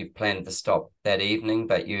interesting there, you've planned to stop that evening,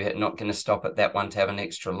 but you're not going to stop at that one to have an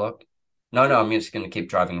extra look? No, I'm just going to keep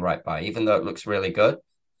driving right by. Even though it looks really good,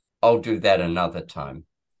 I'll do that another time.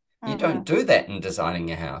 You don't do that in designing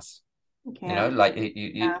a house. Like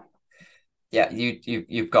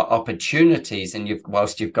you've got opportunities, and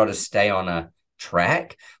whilst you've got to stay on a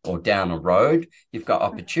track or down a road, you've got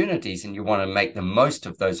opportunities, and you want to make the most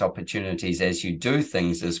of those opportunities as you do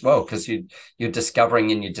things as well, because you're discovering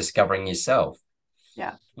yourself.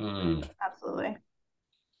 Absolutely.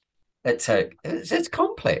 It's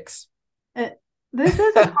complex. This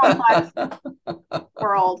is a complex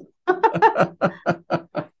world.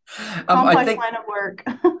 Complex line of work.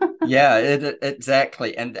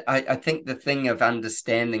 Exactly. And I think the thing of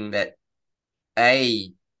understanding that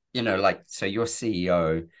so you're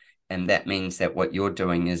CEO, and that means that what you're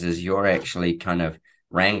doing is you're actually kind of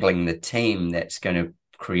wrangling the team that's going to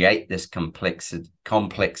create this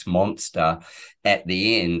complex monster at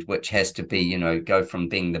the end, which has to be, go from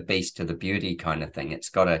being the beast to the beauty kind of thing.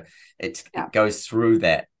 It goes through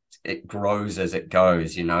that. It grows as it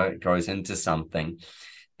goes, it grows into something.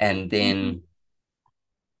 And then,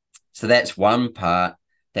 so that's one part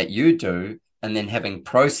that you do, and then having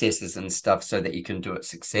processes and stuff so that you can do it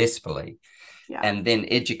successfully. Yeah. And then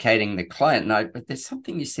educating the client. No, but there's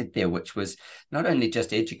something you said there, which was not only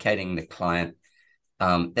just educating the client,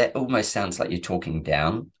 that almost sounds like you're talking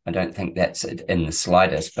down. I don't think that's in the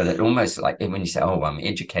slightest, but it almost like when you say, oh, I'm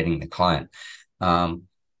educating the client.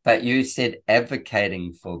 But you said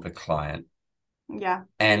advocating for the client. Yeah.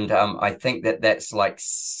 And I think that's like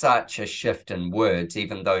such a shift in words,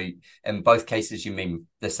 even though in both cases you mean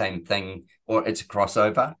the same thing, or it's a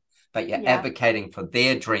crossover, but you're advocating for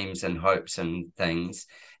their dreams and hopes and things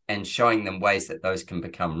and showing them ways that those can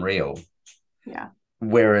become real. Yeah.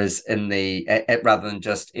 Whereas in rather than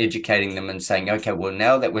just educating them and saying, okay, well,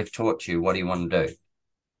 now that we've taught you, what do you want to do?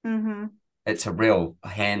 Mm-hmm. It's a real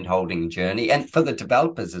hand-holding journey, and for the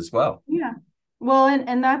developers as well. Yeah. Well,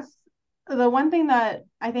 and that's the one thing that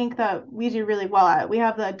I think that we do really well at. We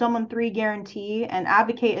have the DOMM 3 guarantee, and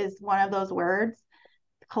advocate is one of those words.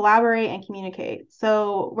 Collaborate and communicate.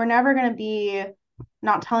 So we're never going to be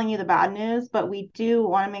not telling you the bad news, but we do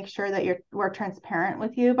want to make sure that we're transparent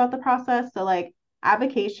with you about the process. So like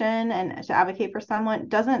advocation and to advocate for someone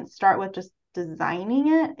doesn't start with just designing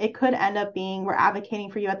it. It could end up being we're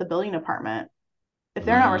advocating for you at the building department. If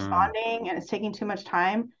they're not responding and it's taking too much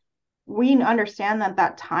time, we understand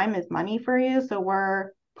that time is money for you. So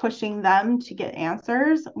we're pushing them to get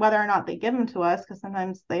answers, whether or not they give them to us, because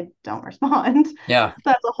sometimes they don't respond. Yeah.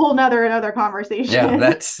 That's a whole another conversation. Yeah,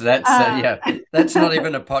 that's that's not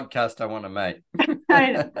even a podcast I want to make.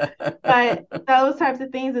 I know. But those types of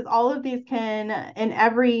things is all of these can, in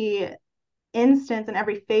every instance and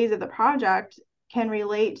every phase of the project, can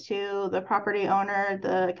relate to the property owner,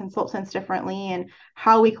 the consultants differently, and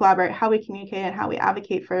how we collaborate, how we communicate, and how we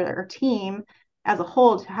advocate for our team as a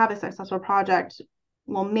whole to have a successful project.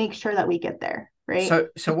 We'll make sure that we get there, right?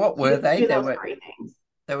 So what were they? They were 3 things.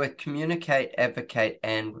 They were communicate, advocate,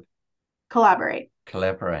 and collaborate.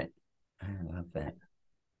 I love that.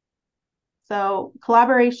 So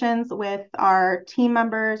collaborations with our team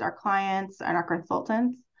members, our clients, and our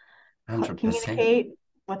consultants. 100%. Communicate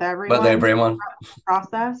with everyone.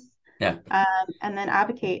 Process. Yeah. And then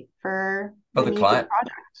advocate for the needs client. Of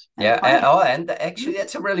the project. And actually,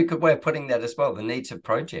 that's a really good way of putting that as well. The needs of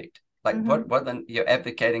project. Like what then you're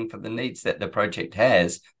advocating for the needs that the project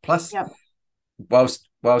has, plus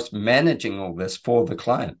whilst managing all this for the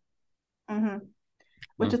client.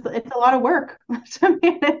 Which is it's a lot of work to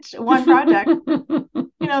manage one project.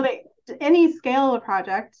 Any scale of a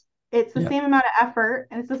project, it's the same amount of effort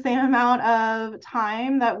and it's the same amount of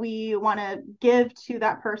time that we want to give to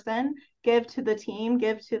that person, give to the team,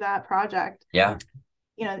 give to that project. Yeah.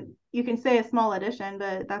 You can say a small addition,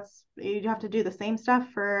 but you have to do the same stuff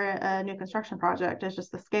for a new construction project. It's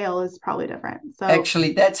just the scale is probably different. So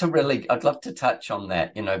actually, I'd love to touch on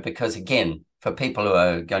that, because again, for people who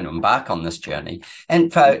are going to embark on this journey,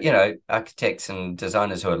 and for, architects and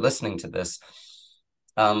designers who are listening to this,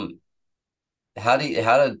 how do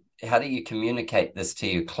you communicate this to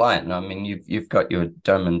your client? And I mean, you've got your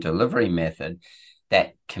Doman delivery method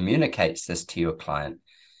that communicates this to your client,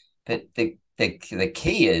 but the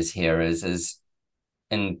key is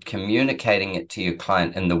in communicating it to your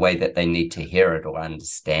client in the way that they need to hear it or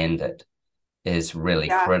understand it is really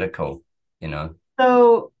critical,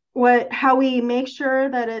 So how we make sure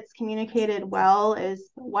that it's communicated well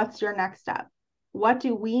is, what's your next step? What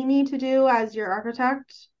do we need to do as your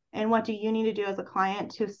architect? And what do you need to do as a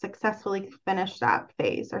client to successfully finish that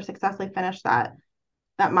phase or successfully finish that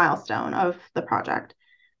milestone of the project?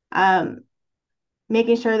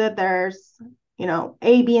 Making sure that there's,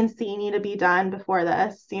 A, B, and C need to be done before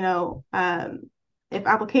this. If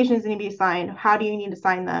applications need to be signed, how do you need to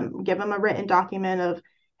sign them? Give them a written document of,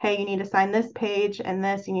 hey, you need to sign this page and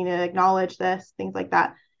this, you need to acknowledge this, things like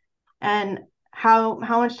that. And how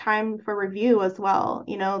much time for review as well.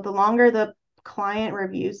 The longer the client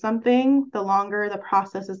reviews something, the longer the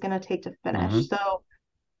process is going to take to finish. So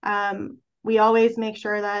we always make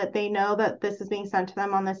sure that they know that this is being sent to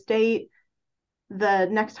them on this date. The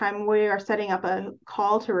next time we are setting up a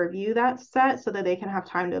call to review that set so that they can have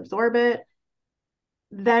time to absorb it,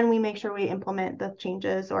 then we make sure we implement the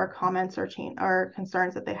changes or comments or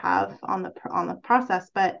concerns that they have on the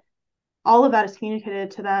process. But all of that is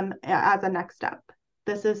communicated to them as a next step.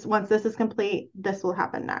 Once this is complete, this will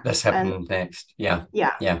happen next. This happens next. Yeah.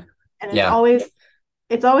 And it's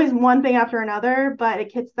it's always one thing after another, but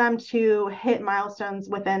it gets them to hit milestones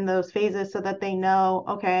within those phases so that they know,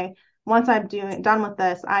 okay, once I'm done with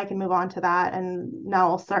this, I can move on to that. And now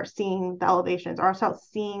I'll start seeing the elevations, or I'll start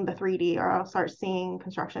seeing the 3D, or I'll start seeing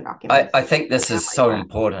construction documents. I think this is so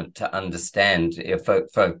important to understand,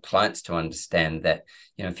 for clients to understand that,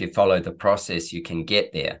 if you follow the process, you can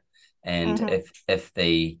get there. And if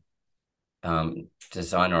the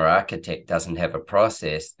designer or architect doesn't have a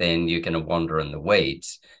process, then you're going to wander in the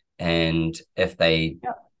weeds. And if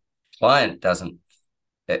client doesn't,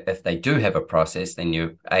 if they do have a process, then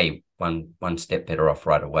you're one step better off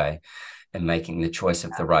right away and making the choice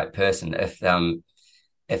of the right person.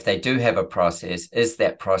 If they do have a process, is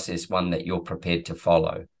that process one that you're prepared to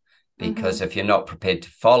follow? Because if you're not prepared to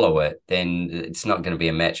follow it, then it's not going to be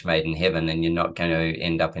a match made in heaven, and you're not going to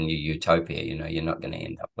end up in your utopia. You're not going to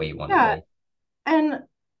end up where you want to be. And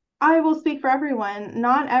I will speak for everyone.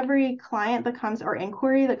 Not every client that comes, or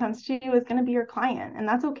inquiry that comes to you, is going to be your client, and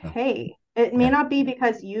that's okay. It may not be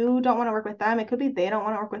because you don't want to work with them. It could be they don't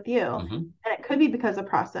want to work with you. And it could be because of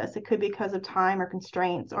process. It could be because of time or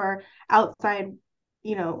constraints or outside,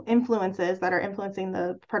 influences that are influencing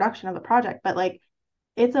the production of the project. But like,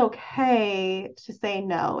 it's okay to say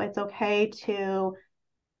no. It's okay to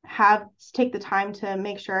take the time to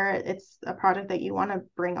make sure it's a project that you want to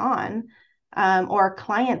bring on, or a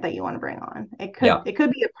client that you want to bring on. It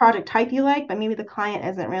could be a project type you like, but maybe the client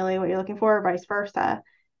isn't really what you're looking for, or vice versa.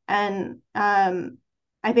 And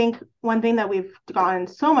I think one thing that we've gotten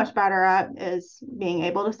so much better at is being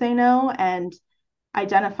able to say no, and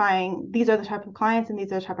identifying these are the type of clients and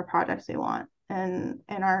these are the type of projects we want in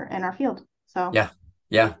our field. So yeah.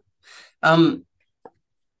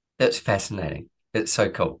 That's fascinating. It's so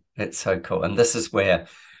cool. And this is where,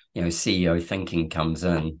 CEO thinking comes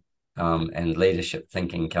in, and leadership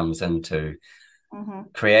thinking comes into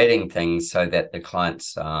creating things so that the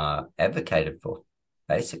clients are advocated for,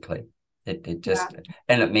 basically. And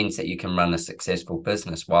it means that you can run a successful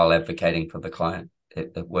business while advocating for the client.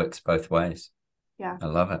 It works both ways. Yeah. I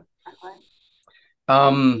love it. Exactly.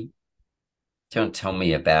 Do you want to tell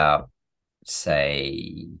me about,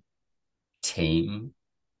 say,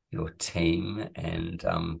 your team, and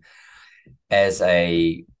as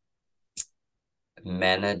a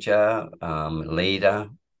manager, leader,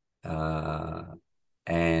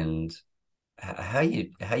 and how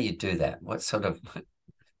you do that? What sort of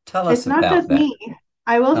tell us about that? It's not just me.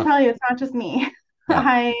 I will tell you, it's not just me.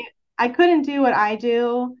 Yeah. I couldn't do what I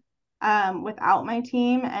do without my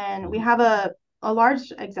team, and we have a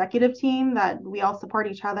large executive team that we all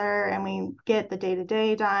support each other, and we get the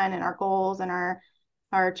day-to-day done, and our goals and our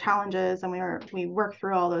challenges, and we work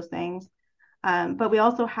through all those things. But we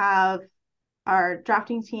also have our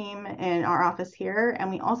drafting team in our office here, and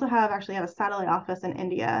we also actually have a satellite office in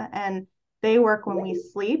India, and they work when we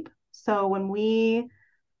sleep. So when we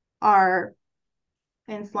are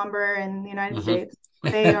in slumber in the United States,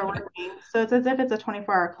 they are working. So it's as if it's a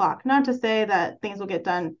 24-hour clock. Not to say that things will get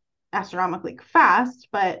done astronomically fast,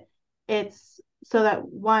 but it's so that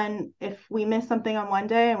if we miss something on one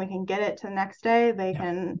day and we can get it to the next day, they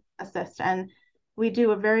can assist. And we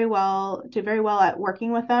do very well at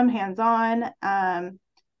working with them hands-on. And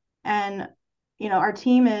our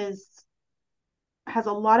team has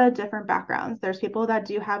a lot of different backgrounds. There's people that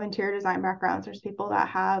do have interior design backgrounds. There's people that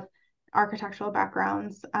have architectural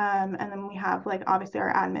backgrounds. And then we have, like, obviously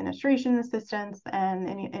our administration assistants and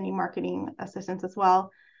any marketing assistants as well.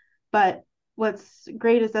 But what's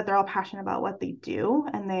great is that they're all passionate about what they do,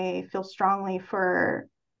 and they feel strongly for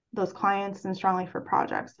those clients and strongly for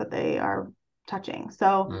projects that they are touching.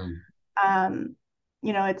 So,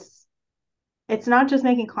 it's not just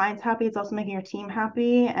making clients happy, it's also making your team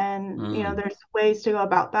happy. And, there's ways to go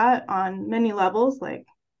about that on many levels, like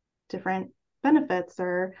different benefits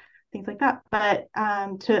or things like that. But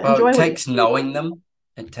enjoy it takes knowing them.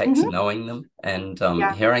 It takes knowing them and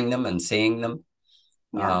hearing them and seeing them.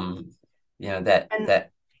 That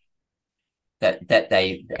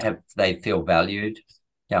they feel valued.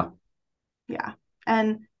 Yeah.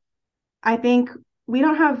 And I think we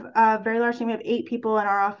don't have a very large team. We have 8 people in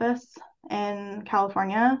our office in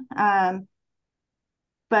California.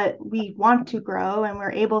 But we want to grow, and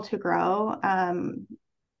we're able to grow. And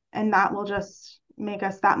that will just make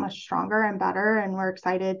us that much stronger and better. And we're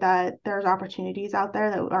excited that there's opportunities out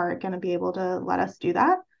there that are going to be able to let us do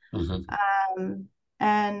that.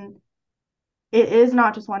 And it is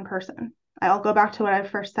not just one person. I'll go back to what I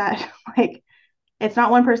first said. Like, it's not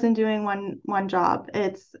one person doing one job.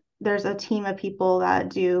 There's a team of people that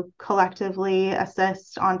do collectively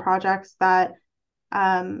assist on projects that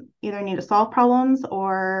either need to solve problems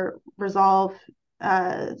or resolve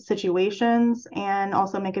situations and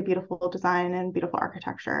also make a beautiful design and beautiful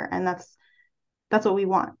architecture. And that's what we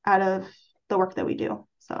want out of the work that we do.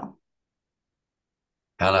 So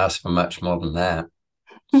can't ask for much more than that.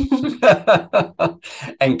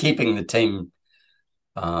 And keeping the team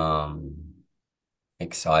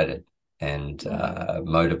excited and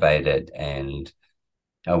motivated. And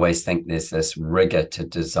I always think there's this rigor to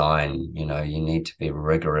design. You know, you need to be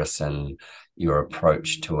rigorous in your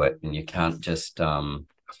approach to it, and you can't just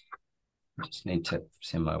need to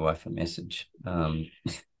send my wife a message.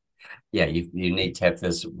 Yeah, you need to have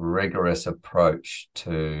this rigorous approach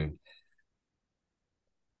to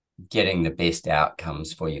getting the best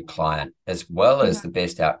outcomes for your client, as well as the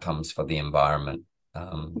best outcomes for the environment.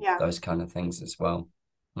 Those kind of things as well.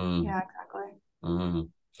 Yeah, exactly.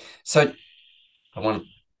 So I want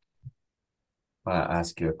to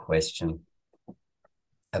ask you a question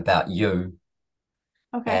about you.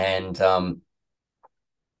 Okay. And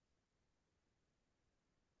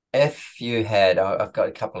if you had, I've got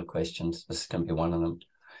a couple of questions. This is going to be one of them.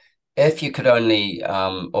 If you could only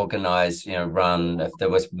organize, run, if there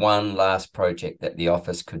was one last project that the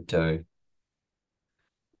office could do,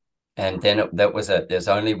 and then that was it, there's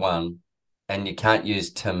only one, and you can't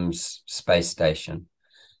use Tim's space station.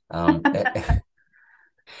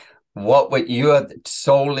 What would you are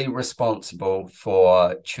solely responsible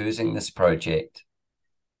for choosing this project,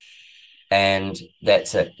 and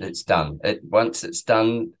that's it. It's done. Once it's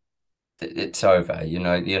done, it's over.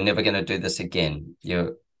 You're never going to do this again.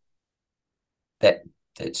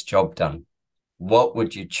 It's job done. What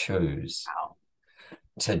would you choose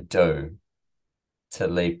to do to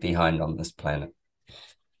leave behind on this planet?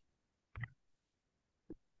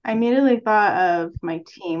 I immediately thought of my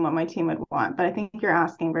team, what my team would want, but I think you're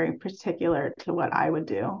asking very particular to what I would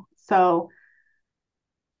do. So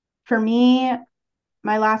for me,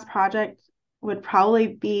 my last project would probably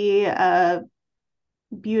be a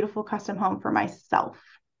beautiful custom home for myself.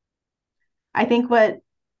 I think what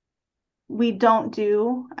we don't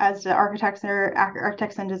do as the architects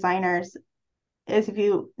and designers is,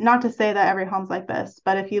 not to say that every home's like this,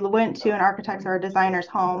 but if you went to an architect's or a designer's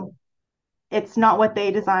home, it's not what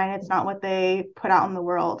they design, it's not what they put out in the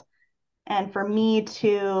world. And for me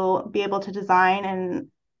to be able to design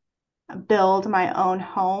and build my own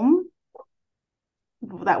home,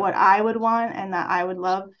 that what I would want and that I would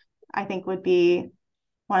love, I think would be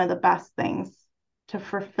one of the best things to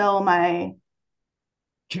fulfill my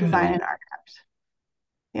design and architect.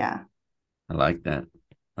 Yeah. I like that.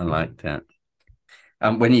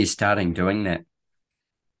 When are you starting doing that?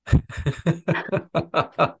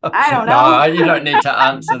 I don't know. No, you don't need to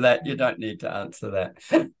answer that.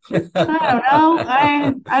 I don't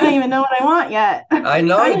know. I don't even know what I want yet. I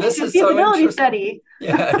know. This is so interesting. Study.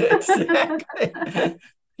 Yeah, exactly.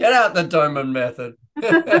 Get out the Doman method.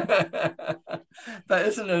 But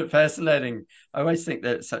isn't it fascinating? I always think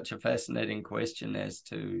that's such a fascinating question as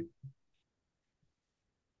to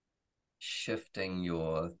shifting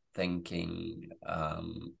your thinking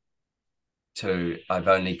to, I've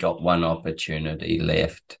only got one opportunity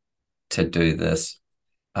left to do this.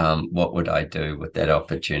 What would I do with that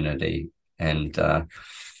opportunity? And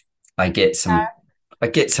I get some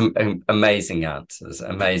amazing answers,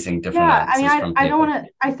 amazing different answers from people. I don't want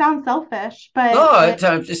to, I sound selfish, but no,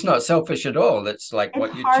 it's not selfish at all. It's like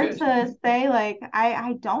what you choose. It's hard to say, like,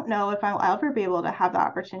 I don't know if I'll ever be able to have the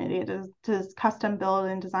opportunity to custom build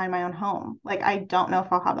and design my own home. Like, I don't know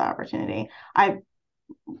if I'll have that opportunity. I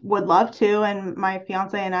would love to, and my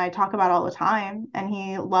fiance and I talk about it all the time, and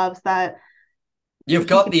he loves that. You've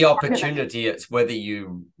got the opportunity. It's whether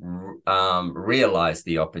you realize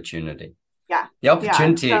the opportunity. Yeah, the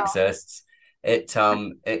opportunity exists. It's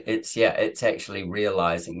actually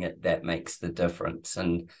realizing it that makes the difference.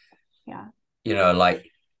 And you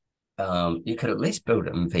could at least build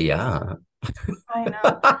it in VR. I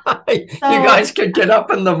know. You guys could get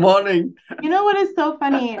up in the morning. You know what is so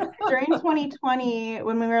funny? During 2020,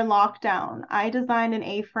 when we were in lockdown, I designed an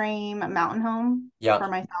A-frame mountain home for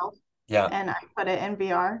myself. Yeah. And I put it in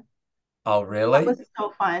VR. Oh, really? That was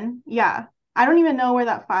so fun. Yeah. I don't even know where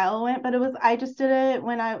that file went, but I just did it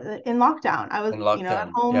when I was in lockdown. I was, at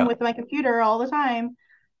home with my computer all the time.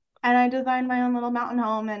 And I designed my own little mountain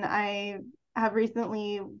home. And I have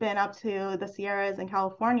recently been up to the Sierras in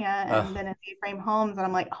California and been in A-frame homes. And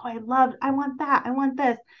I'm like, I want that. I want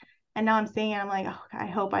this. And now I'm seeing it. I'm like, I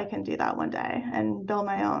hope I can do that one day and build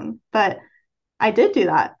my own. But I did do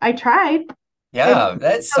that. I tried. Yeah,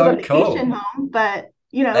 that's so cool. Home, but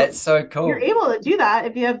that's so cool. You're able to do that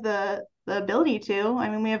if you have the ability to. I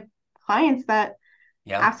mean, we have clients that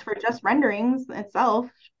ask for just renderings itself,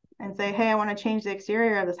 and say, hey, I want to change the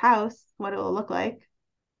exterior of this house. What will it look like?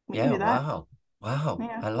 We can do that. Wow.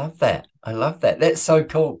 Yeah. I love that. That's so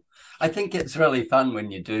cool. I think it's really fun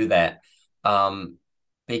when you do that,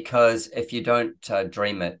 because if you don't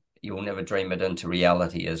dream it, you'll never dream it into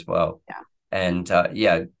reality as well. Yeah. And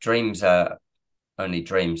dreams are only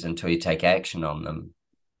dreams until you take action on them.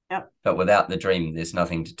 Yep. But without the dream, there's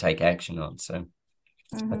nothing to take action on. So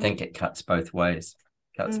I think it cuts both ways.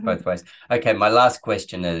 Okay, my last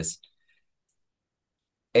question is,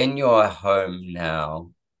 in your home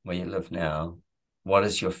now, where you live now, what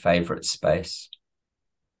is your favorite space?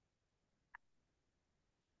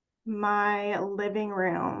 My living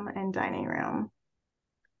room and dining room.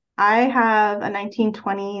 I have a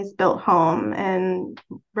 1920s built home in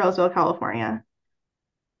Roseville, California.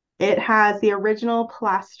 It has the original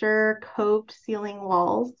plaster coved ceiling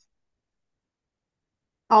walls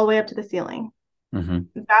all the way up to the ceiling.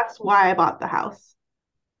 That's why I bought the house.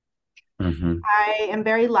 I am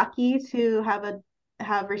very lucky to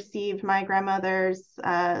have received my grandmother's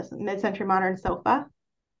mid-century modern sofa.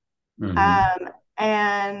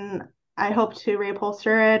 And I hope to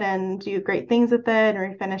reupholster it and do great things with it and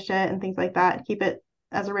refinish it and things like that, keep it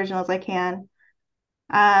as original as I can.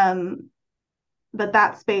 But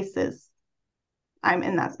that space I'm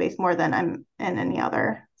in that space more than I'm in any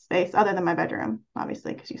other space other than my bedroom,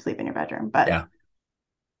 obviously, because you sleep in your bedroom. But yeah.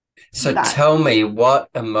 So tell me, what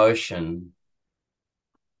emotion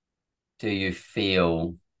do you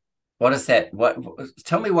feel? What is that?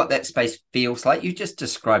 Tell me what that space feels like. You just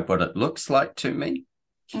described what it looks like to me.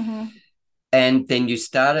 And then you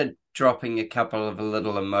started dropping a couple of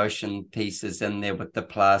little emotion pieces in there with the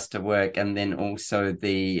plaster work, and then also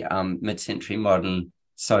the mid-century modern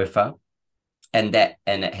sofa, and it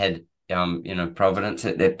had provenance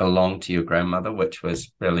that belonged to your grandmother, which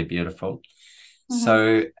was really beautiful.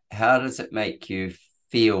 So how does it make you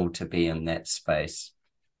feel to be in that space?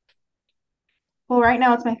 Well, right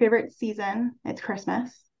now it's my favorite season. It's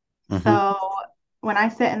Christmas. So when I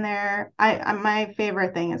sit in there, my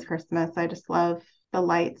favorite thing is Christmas. I just love the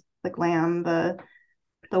lights, the glam, the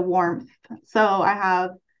warmth. So I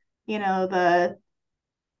have, the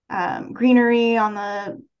greenery on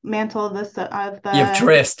the mantle of the You've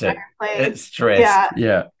dressed it. It's dressed.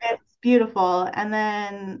 Yeah. It's beautiful. And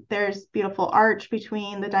then there's beautiful arch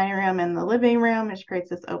between the dining room and the living room, which creates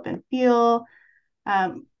this open feel.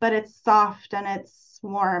 But it's soft and it's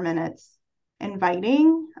warm and it's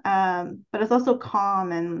inviting. But it's also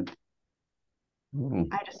calm, and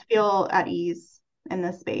I just feel at ease in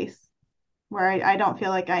this space where I don't feel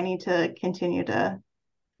like I need to continue to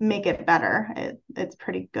make it better. It's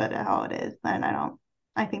pretty good at how it is. And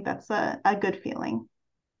I think that's a good feeling.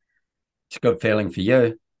 It's a good feeling for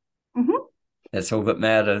you. That's all that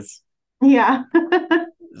matters. Yeah.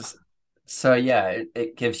 So yeah,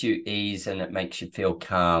 it gives you ease and it makes you feel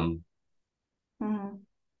calm.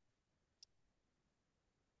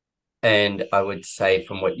 And I would say,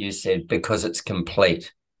 from what you said, because it's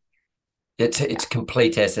complete. It's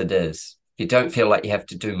complete as it is. You don't feel like you have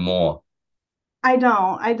to do more. I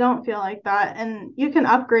don't feel like that. And you can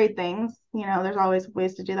upgrade things, there's always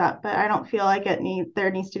ways to do that, but I don't feel like there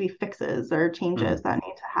needs to be fixes or changes that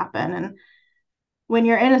need to happen. And when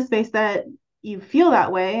you're in a space that you feel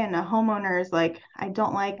that way, and a homeowner is like, I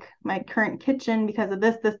don't like my current kitchen because of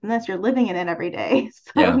this, this, and this, you're living in it every day.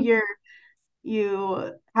 So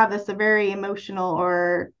you have this a very emotional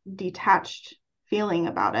or detached feeling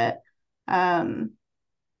about it.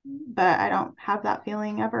 But I don't have that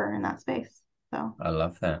feeling ever in that space. So I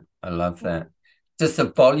love that. Does the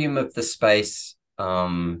volume of the space,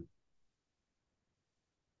 does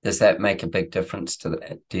that make a big difference to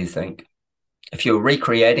that, do you think? If you're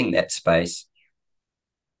recreating that space,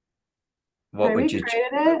 what would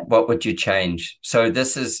you change? So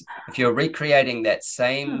this is, if you're recreating that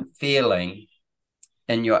same feeling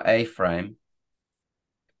in your A-frame,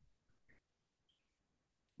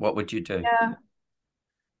 what would you do?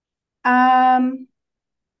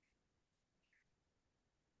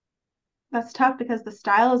 That's tough because the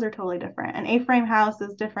styles are totally different. An A-frame house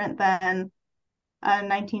is different than a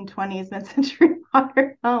 1920s mid-century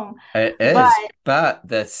modern home. It is, but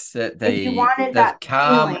the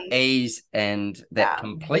calm, feeling, ease, and that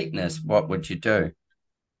completeness, what would you do?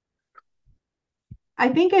 I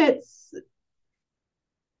think it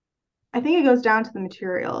goes down to the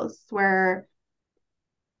materials, where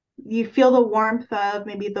you feel the warmth of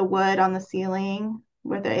maybe the wood on the ceiling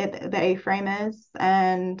where the A-frame is,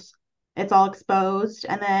 and it's all exposed,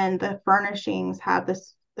 and then the furnishings have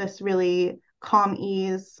this really calm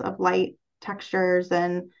ease of light textures,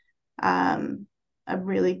 and a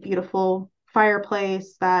really beautiful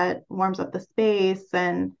fireplace that warms up the space,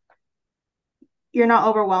 and you're not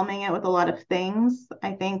overwhelming it with a lot of things.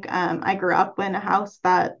 I think I grew up in a house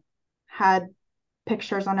that had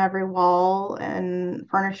pictures on every wall and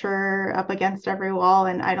furniture up against every wall,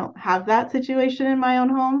 and I don't have that situation in my own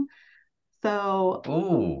home. So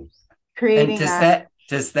oh, and creating that.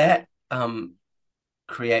 does that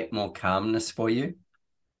create more calmness for you?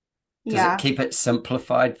 Does it Yeah, keep it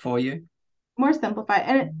simplified for you? more simplified.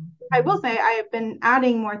 And I will say I have been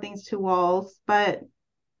adding more things to walls, but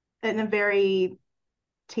in a very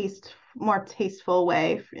more tasteful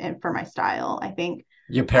way for my style, I think.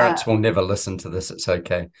 Your parents will never listen to this. It's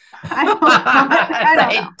okay. I don't, honestly, I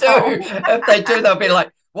don't They know. do. If they do, they'll be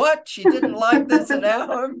like, what? She didn't like this in our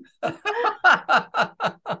home?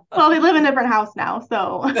 Well, we live in a different house now,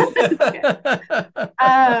 so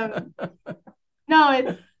um, no,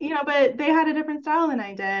 it's but they had a different style than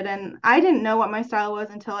I did, and I didn't know what my style was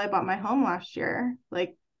until I bought my home last year.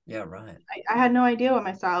 Like, yeah, right. I had no idea what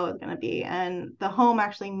my style was going to be, and the home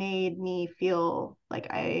actually made me feel like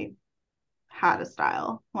I had a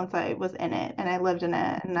style once I was in it and I lived in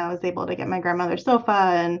it, and I was able to get my grandmother's sofa,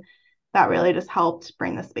 and that really just helped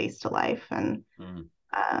bring the space to life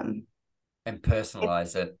um and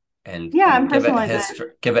personalize it and and personalize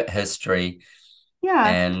give it history yeah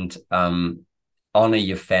and honor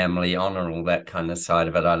your family, honor all that kind of side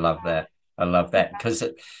of it. I love that. I love that because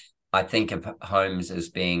I think of homes as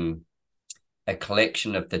being a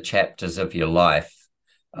collection of the chapters of your life.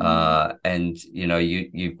 And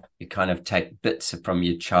you kind of take bits from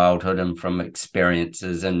your childhood and from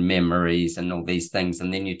experiences and memories and all these things,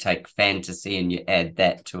 and then you take fantasy and you add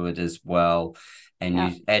that to it as well, and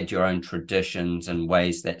you add your own traditions and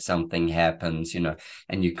ways that something happens,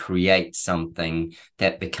 and you create something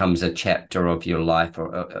that becomes a chapter of your life,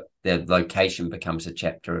 or the location becomes a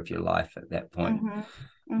chapter of your life at that point.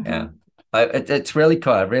 Yeah, it's really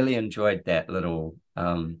cool. I really enjoyed that little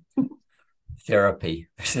therapy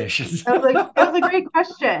sessions. That was a great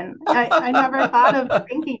question. I never thought of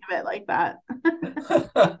thinking of it like that.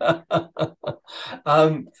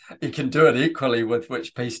 You can do it equally with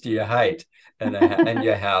which piece do you hate in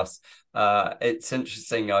your house. It's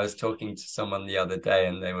interesting. I was talking to someone the other day,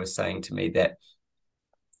 and they were saying to me that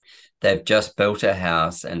they've just built a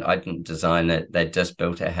house, and I didn't design it. They just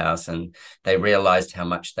built a house, and they realized how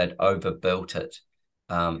much they'd overbuilt it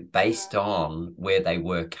based on where they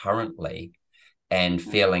were currently. And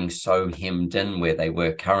feeling so hemmed in where they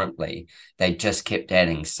were currently, they just kept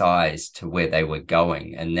adding size to where they were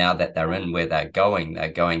going. And now that they're in where they're going,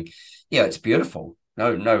 yeah, it's beautiful.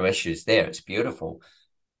 No issues there. It's beautiful.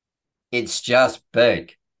 It's just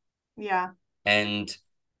big. Yeah. And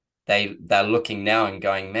they're looking now and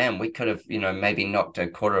going, man, we could have, maybe knocked a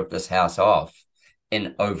quarter of this house off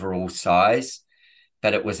in overall size,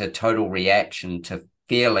 but it was a total reaction to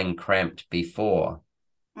feeling cramped before.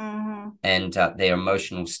 And their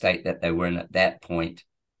emotional state that they were in at that point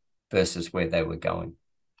versus where they were going.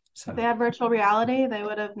 So if they had virtual reality, they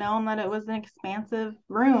would have known that it was an expansive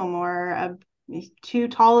room or too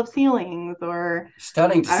tall of ceilings, or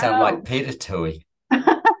starting to sound like Peter Toohey.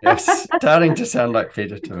 Yes, starting to sound like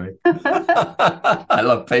Peter Toohey. I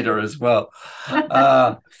love Peter as well.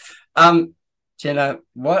 Jenna,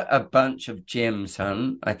 what a bunch of gems,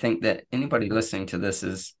 hun. I think that anybody listening to this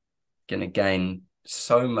is going to gain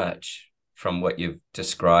so much from what you've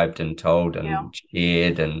described and told and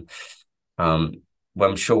shared, and well,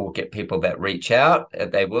 I'm sure we'll get people that reach out.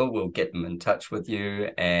 If they we'll get them in touch with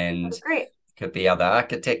you, and great. It could be other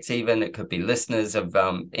architects, even it could be listeners of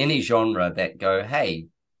any genre that go, hey,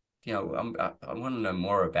 I want to know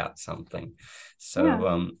more about something.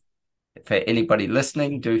 So for anybody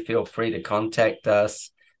listening, do feel free to contact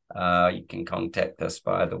us. You can contact us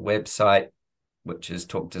via the website, which is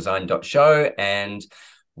talkdesign.show, and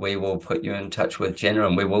we will put you in touch with Jenna,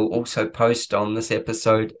 and we will also post on this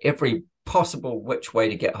episode every possible which way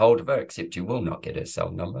to get hold of her, except you will not get her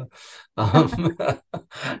cell number.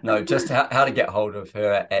 No, just how to get hold of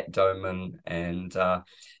her at Doman. And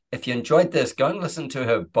if you enjoyed this, go and listen to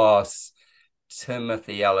her boss,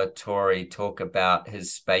 Timothy Alatorre, talk about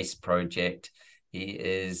his space project. He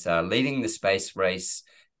is leading the space race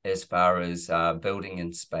as far as building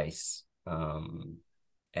in space.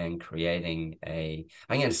 And creating I'm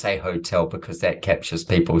going to say hotel because that captures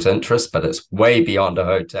people's interest, but it's way beyond a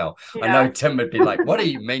hotel. I know Tim would be like, what do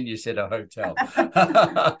you mean you said a hotel?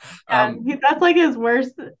 That's like his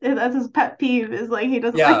worst, that's his pet peeve, is like he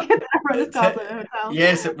doesn't like it that everyone just calls it a hotel.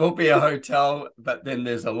 Yes, it will be a hotel, but then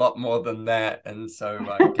there's a lot more than that, and so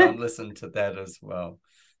go and listen to that as well.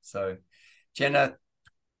 So Jenna,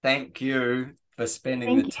 thank you for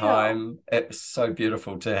spending the time. It's so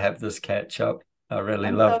beautiful to have this catch up. I really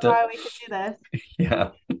I'm loved so it. glad we could do this. Yeah.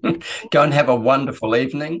 Go and have a wonderful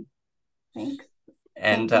evening. Thanks.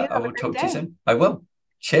 And Thank you. I will talk to you soon. I will.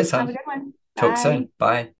 Cheers, hon. Have a good one. Talk Bye. soon.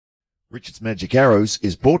 Bye. Richard's Magic Arrows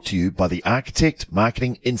is brought to you by the Architect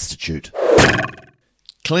Marketing Institute.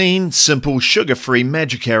 Clean, simple, sugar-free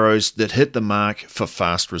magic arrows that hit the mark for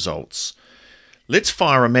fast results. Let's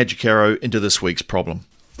fire a magic arrow into this week's problem.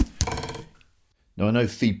 Now, I know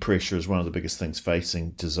feed pressure is one of the biggest things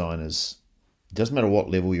facing designers. It doesn't matter what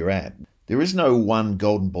level you're at. There is no one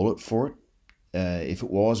golden bullet for it. If it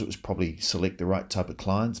was probably select the right type of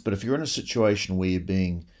clients. But if you're in a situation where you're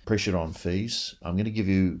being pressured on fees, I'm going to give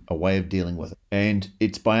you a way of dealing with it. And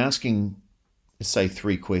it's by asking, let's say,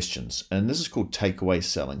 3 questions. And this is called takeaway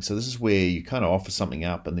selling. So this is where you kind of offer something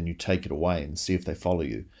up and then you take it away and see if they follow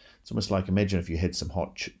you. It's almost like, imagine if you had some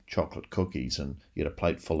hot chocolate cookies and you had a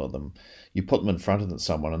plate full of them. You put them in front of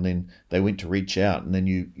someone and then they went to reach out and then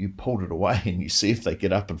you pulled it away and you see if they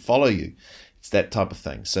get up and follow you. It's that type of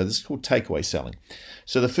thing. So this is called takeaway selling.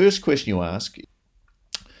 So the first question you ask,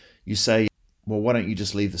 you say, well, why don't you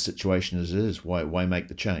just leave the situation as it is? Why make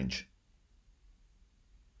the change?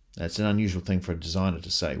 That's an unusual thing for a designer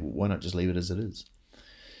to say. Well, why not just leave it as it is?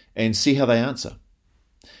 And see how they answer.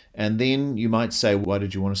 And then you might say, why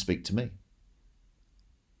did you want to speak to me?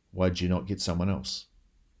 Why did you not get someone else?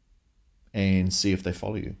 And see if they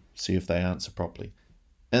follow you. See if they answer properly.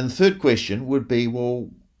 And the third question would be,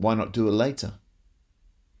 well, why not do it later?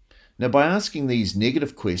 Now, by asking these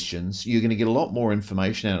negative questions, you're going to get a lot more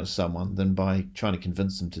information out of someone than by trying to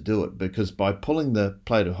convince them to do it, because by pulling the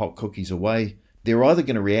plate of hot cookies away, they're either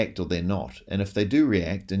going to react or they're not. And if they do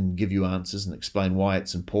react and give you answers and explain why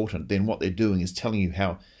it's important, then what they're doing is telling you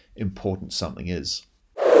how important something is.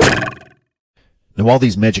 Now, while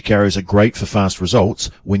these magic arrows are great for fast results,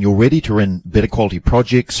 when you're ready to run better quality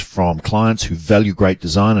projects from clients who value great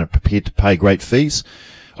design and are prepared to pay great fees,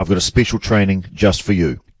 I've got a special training just for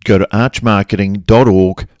you. Go to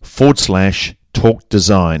archmarketing.org/talk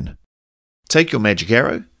design. Take your magic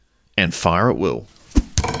arrow and fire at will.